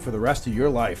company for the rest of your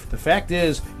life? The fact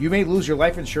is, you may lose your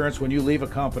life insurance when you leave a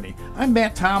company. I'm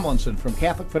Matt Tomlinson from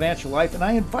Catholic Financial Life, and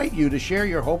I invite you to share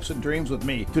your hopes and dreams with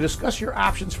me. To discuss your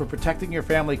options for protecting your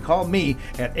family, call me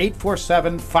at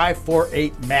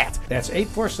 847-548-MATT. That's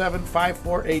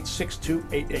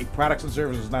 847-548-6288. Products and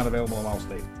services not available in all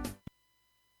states.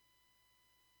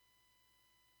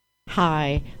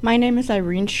 Hi, my name is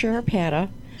Irene Sharapata.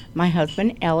 My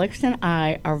husband Alex and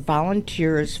I are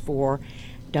volunteers for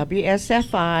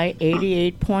WSFI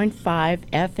 88.5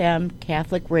 FM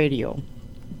Catholic Radio.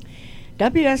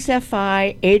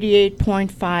 WSFI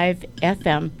 88.5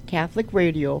 FM Catholic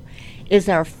Radio is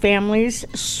our family's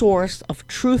source of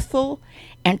truthful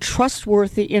and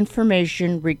trustworthy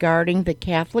information regarding the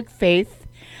Catholic faith,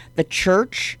 the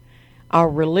Church, our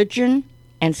religion,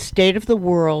 and state of the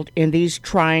world in these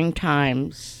trying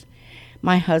times.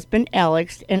 My husband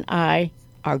Alex and I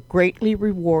are greatly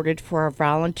rewarded for our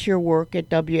volunteer work at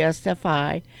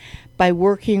WSFI by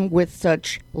working with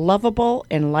such lovable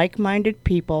and like-minded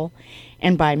people,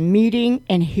 and by meeting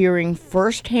and hearing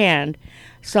firsthand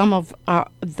some of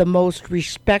the most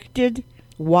respected,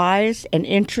 wise, and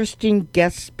interesting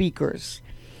guest speakers.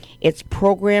 Its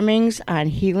programmings on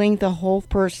healing the whole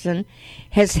person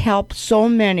has helped so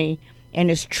many and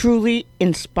is truly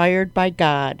inspired by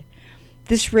God.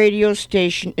 This radio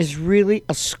station is really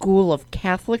a school of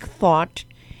Catholic thought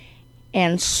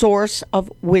and source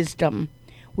of wisdom.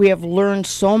 We have learned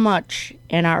so much,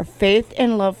 and our faith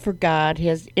and love for God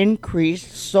has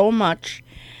increased so much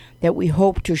that we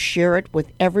hope to share it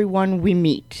with everyone we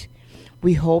meet.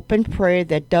 We hope and pray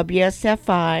that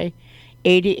WSFI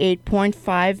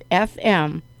 88.5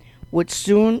 FM would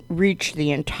soon reach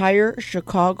the entire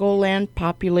Chicagoland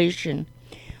population.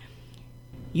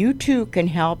 You too can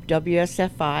help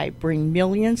WSFI bring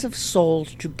millions of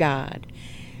souls to God.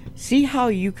 See how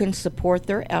you can support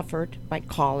their effort by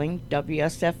calling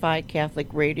WSFI Catholic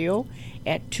Radio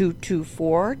at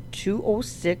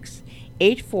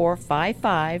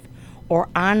 224-206-8455 or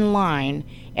online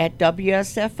at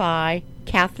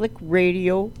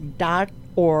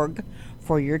WSFICatholicRadio.org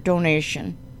for your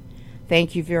donation.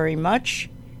 Thank you very much,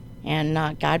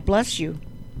 and God bless you.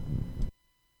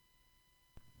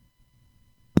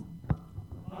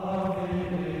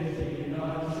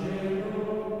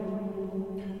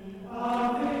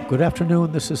 Good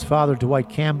afternoon. This is Father Dwight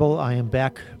Campbell. I am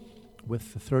back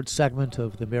with the third segment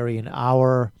of the Marian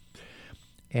Hour.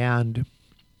 And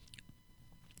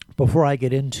before I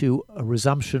get into a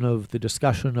resumption of the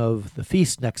discussion of the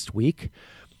feast next week,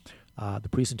 the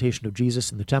presentation of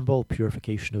Jesus in the temple,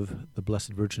 purification of the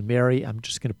Blessed Virgin Mary, I'm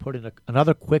just going to put in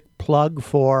another quick plug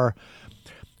for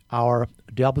our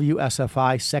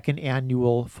WSFI second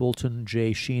annual Fulton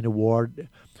J. Sheen Award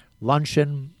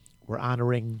luncheon. We're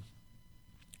honoring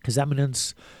His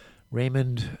Eminence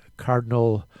Raymond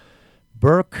Cardinal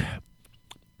Burke.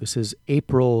 This is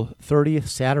April 30th,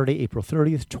 Saturday, April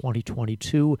 30th,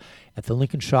 2022, at the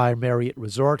Lincolnshire Marriott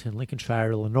Resort in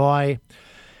Lincolnshire, Illinois.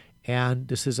 And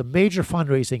this is a major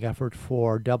fundraising effort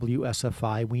for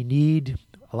WSFI. We need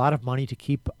a lot of money to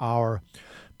keep our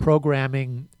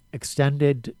programming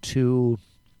extended to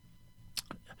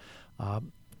the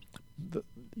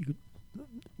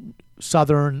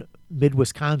southern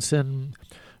mid-Wisconsin,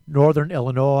 northern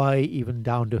Illinois, even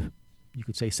down to, you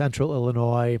could say, central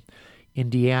Illinois,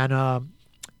 Indiana,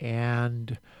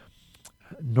 and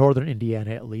northern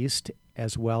Indiana at least,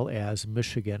 as well as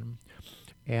Michigan.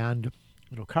 And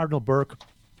Cardinal Burke,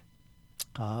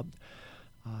 a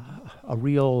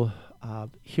real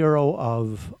hero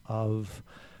of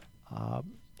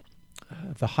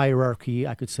the hierarchy,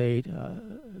 I could say,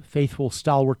 faithful,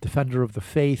 stalwart defender of the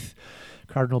faith.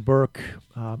 Cardinal Burke,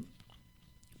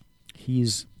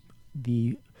 he's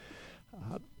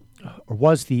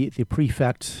was the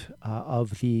prefect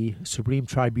of the Supreme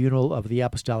Tribunal of the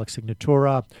Apostolic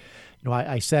Signatura.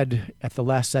 I said at the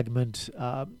last segment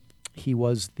he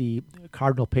was the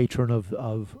cardinal patron of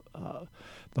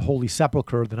the Holy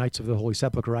Sepulchre, the Knights of the Holy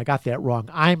Sepulchre. I got that wrong.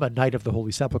 I'm a Knight of the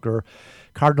Holy Sepulchre.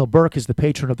 Cardinal Burke is the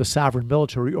patron of the Sovereign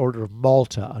Military Order of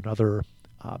Malta, another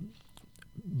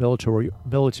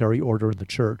military order in the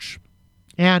Church,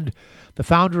 and the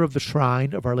founder of the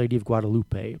Shrine of Our Lady of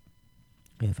Guadalupe.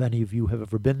 If any of you have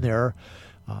ever been there,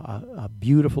 a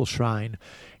beautiful shrine.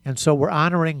 And so we're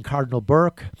honoring Cardinal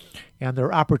Burke, and there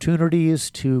are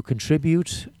opportunities to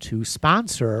contribute, to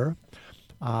sponsor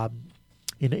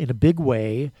in a big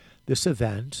way this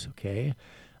event. Okay,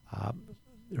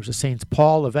 there's a St.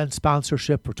 Paul event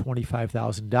sponsorship for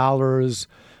 $25,000,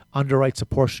 underwrites a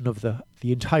portion of the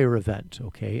entire event,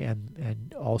 okay,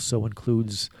 and also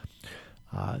includes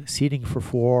seating for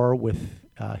 4 with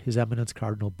His Eminence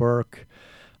Cardinal Burke.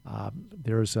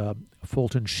 There's a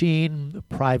Fulton Sheen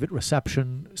private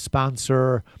reception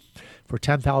sponsor for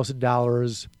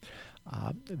 $10,000.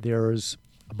 There's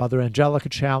a Mother Angelica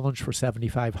Challenge for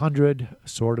 $7,500,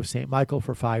 Sword of St. Michael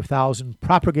for $5,000,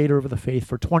 Propagator of the Faith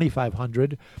for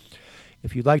 $2,500.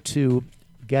 If you'd like to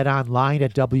get online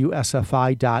at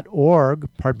WSFI.org,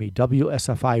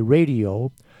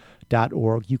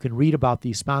 WSFIradio.org, you can read about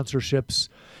these sponsorships.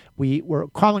 We're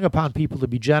calling upon people to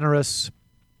be generous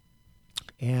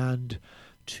and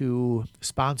to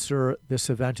sponsor this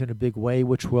event in a big way,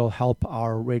 which will help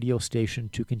our radio station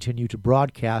to continue to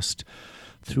broadcast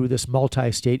through this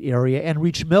multi-state area and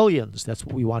reach millions. That's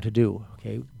what we want to do.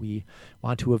 Okay, we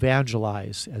want to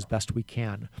evangelize as best we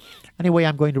can. Anyway,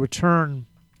 I'm going to return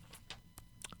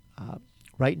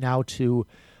right now to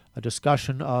a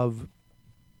discussion of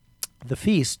the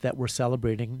feast that we're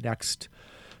celebrating next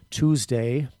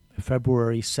Tuesday,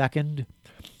 February 2nd,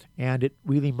 and it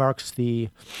really marks the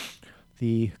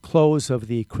close of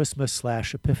the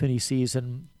Christmas/Epiphany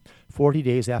season, 40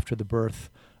 days after the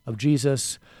birth of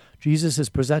Jesus. Jesus is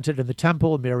presented in the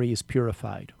temple, Mary is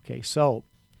purified. Okay, so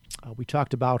we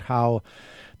talked about how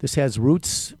this has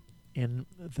roots in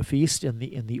the feast in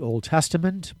the Old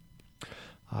Testament.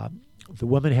 The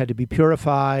woman had to be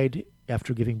purified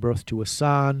after giving birth to a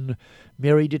son.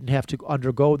 Mary didn't have to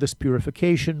undergo this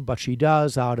purification, but she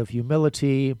does out of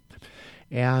humility.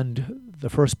 And the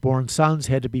firstborn sons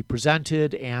had to be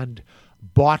presented and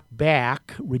bought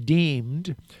back,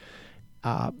 redeemed,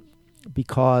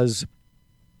 because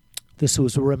this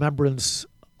was a remembrance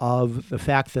of the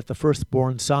fact that the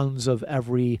firstborn sons of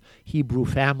every Hebrew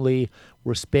family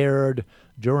were spared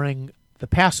during the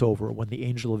Passover when the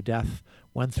angel of death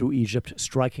went through Egypt,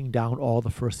 striking down all the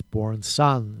firstborn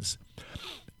sons.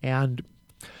 And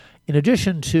in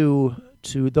addition to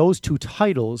those 2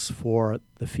 titles for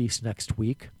the feast next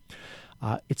week,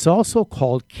 it's also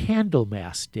called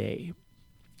Candlemas Day.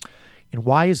 And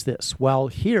why is this? Well,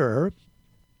 here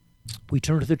we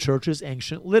turn to the church's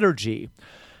ancient liturgy,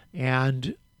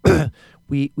 and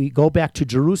we go back to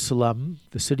Jerusalem,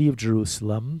 the city of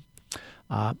Jerusalem,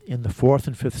 in the 4th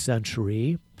and 5th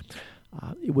century.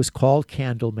 It was called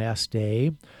Candlemas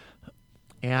Day,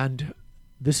 and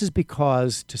this is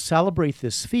because to celebrate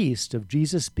this feast of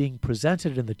Jesus being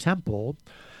presented in the temple,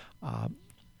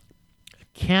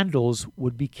 candles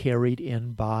would be carried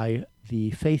in by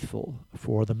the faithful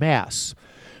for the Mass.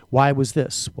 Why was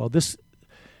this? Well, there's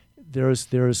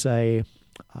a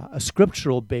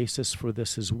scriptural basis for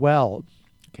this as well,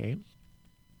 okay?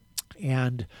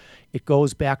 And it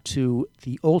goes back to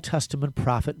the Old Testament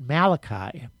prophet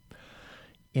Malachi.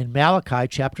 In Malachi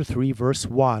chapter 3, verse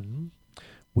 1,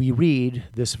 we read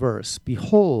this verse,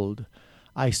 "Behold,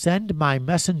 I send my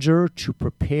messenger to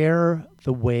prepare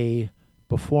the way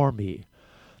before me.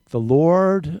 The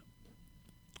Lord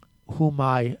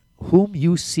whom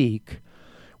you seek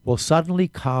will suddenly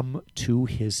come to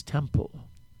his temple."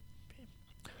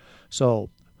 So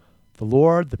the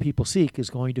Lord the people seek is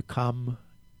going to come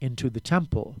into the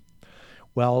temple.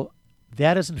 Well,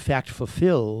 that is in fact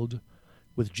fulfilled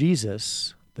with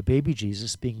Jesus, the baby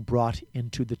Jesus, being brought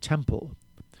into the temple.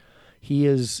 He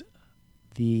is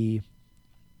the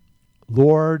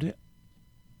Lord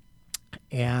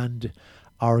and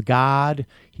our God.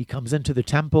 He comes into the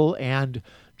temple, and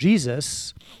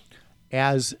Jesus,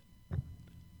 as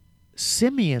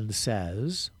Simeon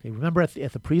says, okay, remember at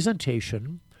the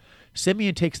presentation,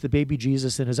 Simeon takes the baby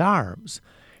Jesus in his arms,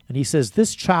 and he says,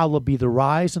 "This child will be the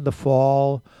rise and the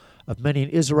fall of many in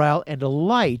Israel, and a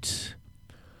light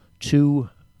to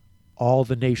all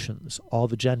the nations," all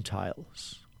the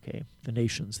Gentiles, okay, the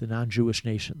nations, the non-Jewish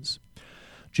nations.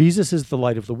 Jesus is the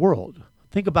light of the world.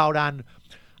 Think about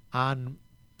on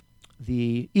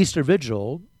the Easter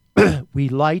Vigil, we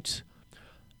light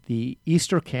the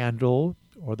Easter candle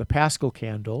or the Paschal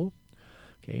candle.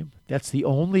 Okay, that's the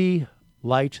only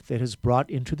light that is brought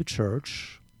into the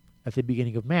church at the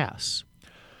beginning of Mass.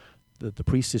 The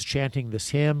priest is chanting this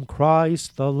hymn,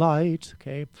 "Christ the light,"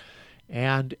 okay,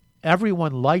 and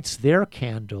everyone lights their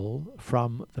candle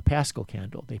from the Paschal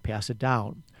candle. They pass it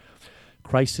down.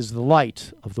 Christ is the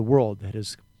light of the world that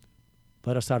has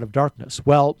led us out of darkness.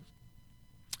 Well,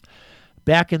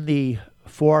 back in the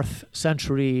 4th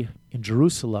century in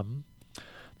Jerusalem,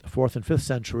 the 4th and 5th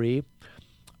century,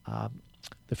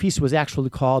 the feast was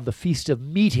actually called the Feast of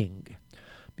Meeting,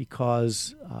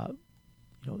 because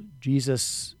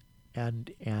Jesus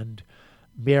and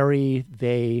Mary,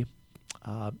 they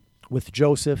with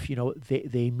Joseph,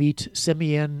 they meet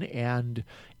Simeon and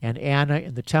and Anna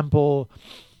in the temple.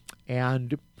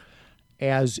 And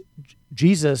as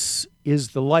Jesus is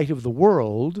the light of the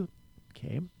world,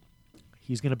 okay,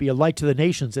 he's going to be a light to the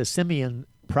nations, as Simeon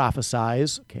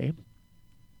prophesies, okay.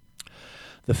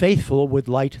 The faithful would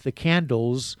light the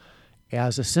candles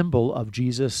as a symbol of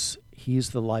Jesus. He's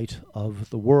the light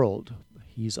of the world.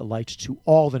 He's a light to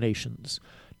all the nations,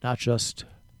 not just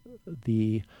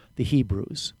the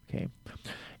Hebrews, okay.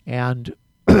 And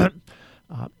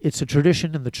it's a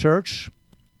tradition in the church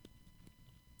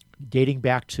dating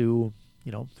back to,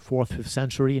 4th, 5th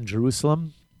century in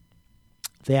Jerusalem,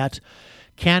 that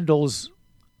candles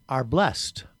are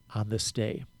blessed on this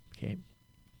day, okay.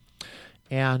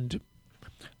 And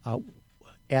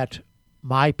at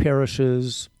my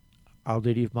parishes, Our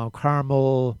Lady of Mount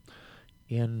Carmel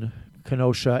in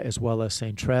Kenosha, as well as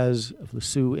St. Therese of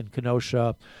Lisieux in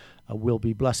Kenosha, we'll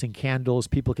be blessing candles.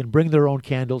 People can bring their own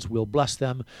candles. We'll bless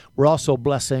them. We're also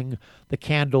blessing the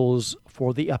candles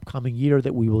for the upcoming year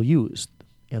that we will use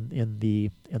in the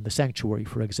sanctuary,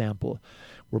 for example.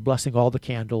 We're blessing all the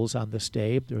candles on this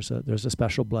day. There's a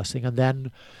special blessing, and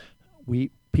then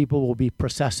people will be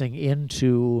processing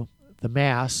into the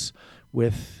Mass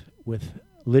with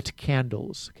lit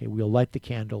candles. Okay, we'll light the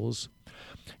candles,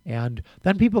 and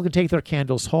then people can take their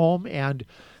candles home. And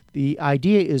the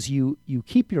idea is you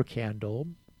keep your candle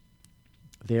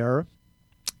there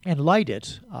and light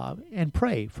it and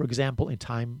pray. For example, in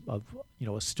time of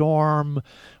a storm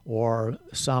or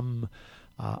some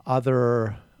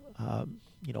other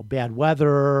bad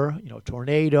weather,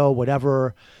 tornado,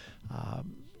 whatever,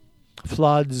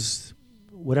 floods,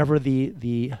 whatever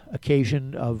the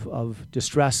occasion of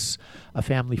distress a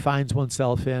family finds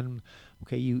oneself in.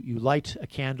 Okay, you light a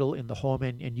candle in the home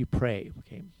and you pray.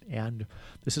 Okay, and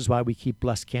this is why we keep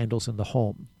blessed candles in the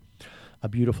home, a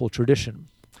beautiful tradition.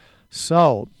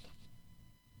 So,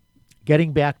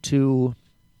 getting back to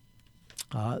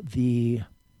the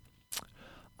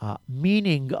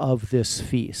meaning of this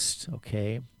feast,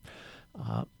 okay,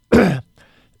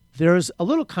 there's a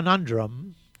little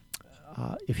conundrum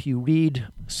if you read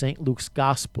St. Luke's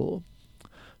Gospel.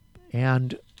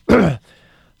 And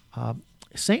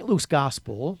St. Luke's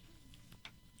Gospel,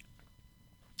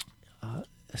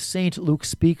 St. Luke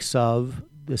speaks of,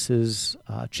 this is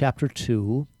chapter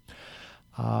 2,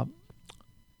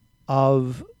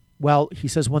 he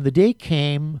says, when the day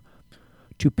came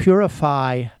to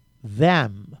purify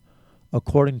them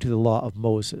according to the law of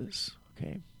Moses.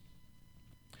 Okay.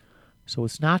 So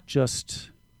it's not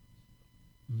just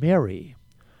Mary,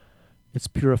 it's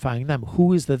purifying them.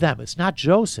 Who is the them? It's not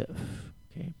Joseph.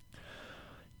 Okay.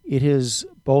 It is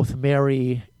both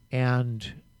Mary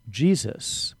and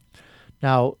Jesus.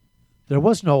 Now, there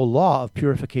was no law of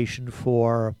purification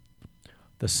for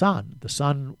the Son. The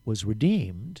Son was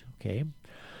redeemed. Okay.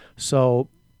 So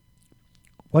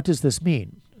what does this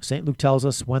mean? St. Luke tells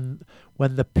us when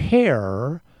the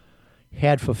pair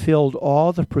had fulfilled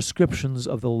all the prescriptions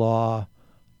of the law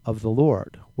of the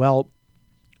Lord. Well,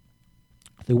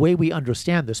 the way we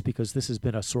understand this, because this has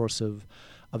been a source of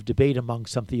debate among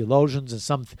some theologians,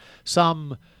 and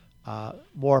some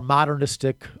more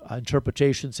modernistic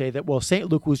interpretations say that, well, St.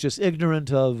 Luke was just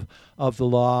ignorant of the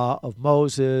law of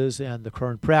Moses and the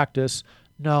current practice.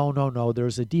 No.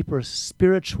 There's a deeper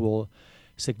spiritual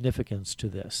significance to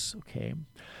this, okay?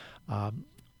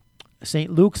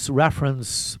 St. Luke's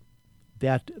reference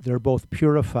that they're both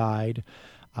purified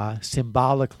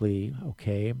symbolically,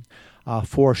 okay,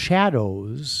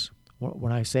 foreshadows,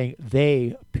 when I say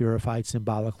they purified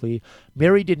symbolically,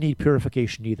 Mary didn't need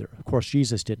purification either. Of course,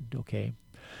 Jesus didn't, okay?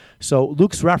 So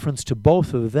Luke's reference to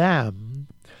both of them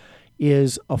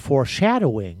is a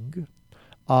foreshadowing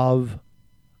of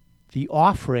the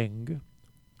offering,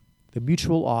 the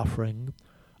mutual offering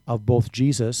of both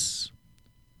Jesus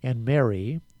and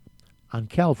Mary on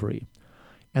Calvary,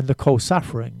 and the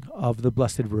co-suffering of the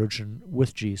Blessed Virgin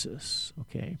with Jesus,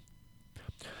 okay?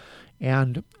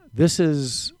 And this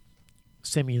is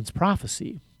Simeon's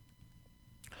prophecy.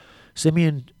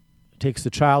 Simeon takes the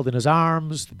child in his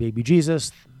arms, the baby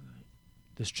Jesus.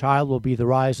 This child will be the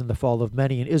rise and the fall of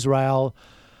many in Israel,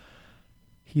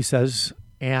 he says,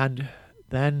 and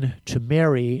then to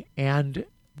Mary, and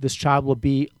this child will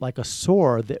be like a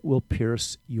sword that will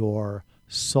pierce your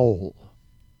soul.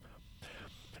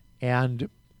 And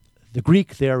the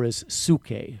Greek there is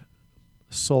psyche,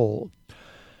 soul.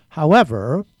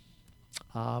 However,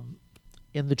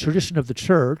 in the tradition of the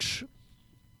church,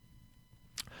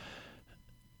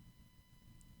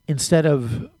 instead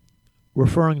of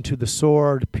referring to the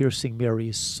sword piercing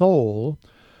Mary's soul,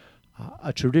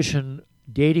 a tradition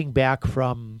dating back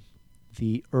from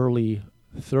the early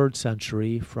 3rd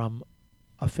century from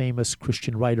a famous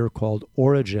Christian writer called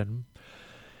Origen,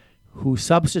 who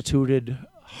substituted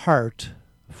heart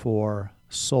for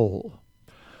soul.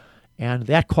 And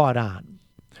that caught on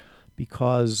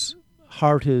because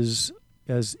heart is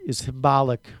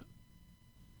symbolic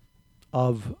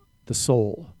of the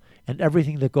soul and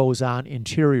everything that goes on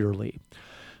interiorly.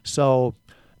 So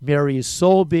Mary's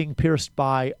soul being pierced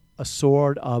by a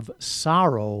sword of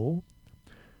sorrow,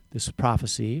 this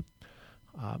prophecy,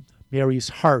 Mary's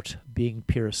heart being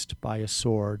pierced by a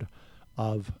sword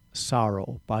of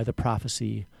sorrow by the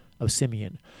prophecy of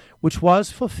Simeon, which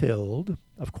was fulfilled,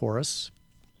 of course,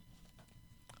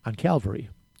 on Calvary,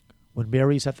 when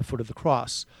Mary's at the foot of the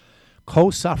cross,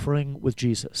 co-suffering with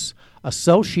Jesus,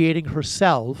 associating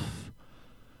herself,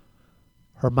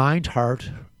 her mind,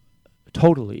 heart,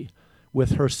 totally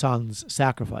with her son's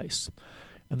sacrifice.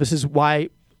 And this is why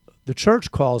the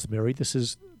church calls Mary, this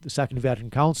is the Second Vatican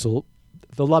Council,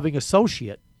 the loving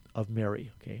associate of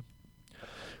Mary, okay,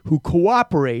 who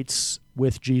cooperates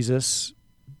with Jesus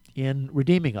in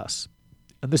redeeming us.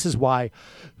 And this is why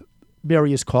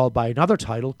Mary is called by another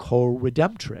title,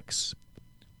 co-redemptrix.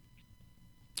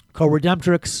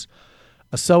 Co-redemptrix,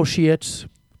 associate,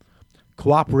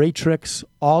 cooperatrix,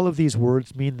 all of these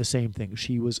words mean the same thing.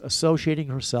 She was associating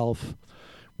herself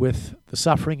with the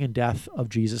suffering and death of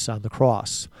Jesus on the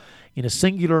cross in a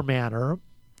singular manner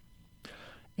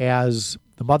as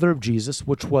the mother of Jesus,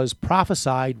 which was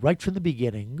prophesied right from the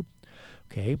beginning.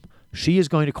 Okay, she is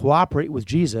going to cooperate with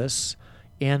Jesus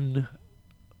in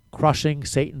crushing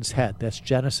Satan's head. That's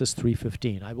Genesis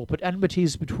 3:15. I will put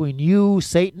enmities between you,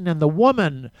 Satan, and the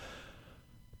woman,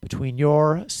 between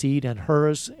your seed and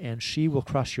hers, and she will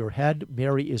crush your head.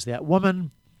 Mary is that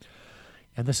woman.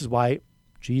 And this is why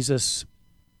Jesus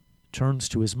turns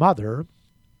to his mother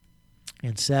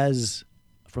and says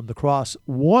from the cross,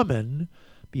 "Woman,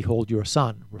 behold your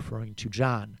son," referring to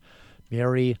John.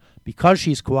 Mary, because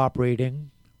she's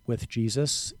cooperating with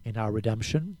Jesus in our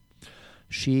redemption,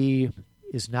 she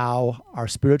is now our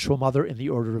spiritual mother in the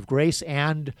order of grace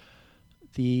and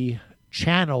the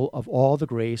channel of all the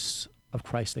grace of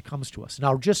Christ that comes to us.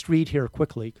 Now, just read here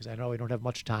quickly, because I know we don't have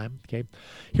much time. Okay,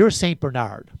 here's St.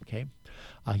 Bernard. Okay,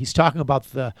 he's talking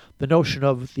about the notion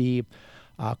of the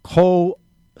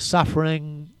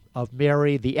co-suffering of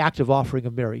Mary, the active offering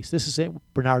of Mary. So this is St.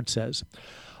 Bernard says,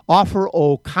 "Offer,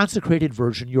 O consecrated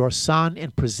Virgin, your Son,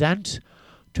 and present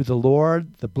to the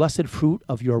Lord the blessed fruit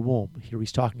of your womb." Here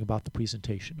he's talking about the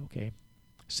presentation, okay?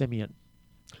 Simeon.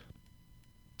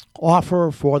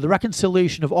 "Offer for the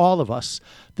reconciliation of all of us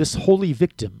this holy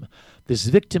victim, this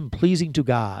victim pleasing to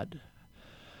God.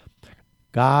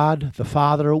 God the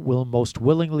Father will most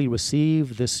willingly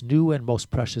receive this new and most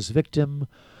precious victim,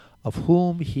 of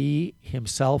whom he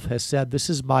himself has said, 'This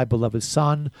is my beloved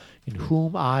Son, in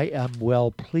whom I am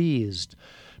well pleased.'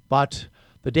 But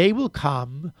the day will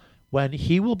come when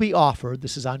he will be offered,"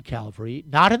 this is on Calvary,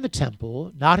 "not in the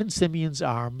temple, not in Simeon's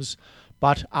arms,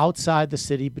 but outside the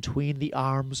city between the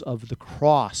arms of the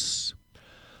cross.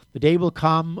 The day will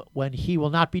come when he will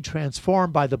not be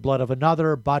transformed by the blood of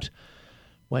another, but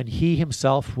when he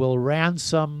himself will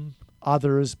ransom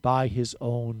others by his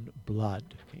own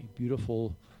blood." Okay,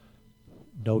 beautiful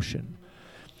notion.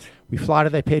 "We fly to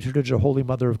thy patronage, O Holy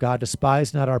Mother of God.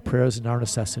 Despise not our prayers and our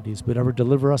necessities, but ever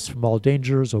deliver us from all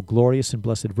dangers, O glorious and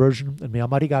blessed Virgin. And may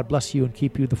Almighty God bless you and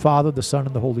keep you, the Father, the Son,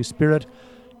 and the Holy Spirit.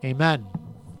 Amen."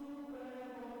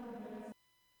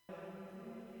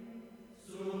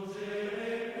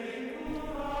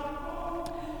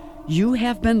 You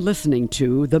have been listening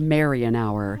to The Marian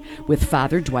Hour with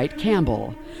Father Dwight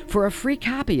Campbell. For a free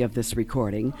copy of this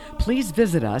recording, please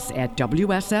visit us at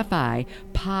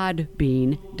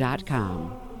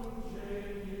WSFIPodbean.com.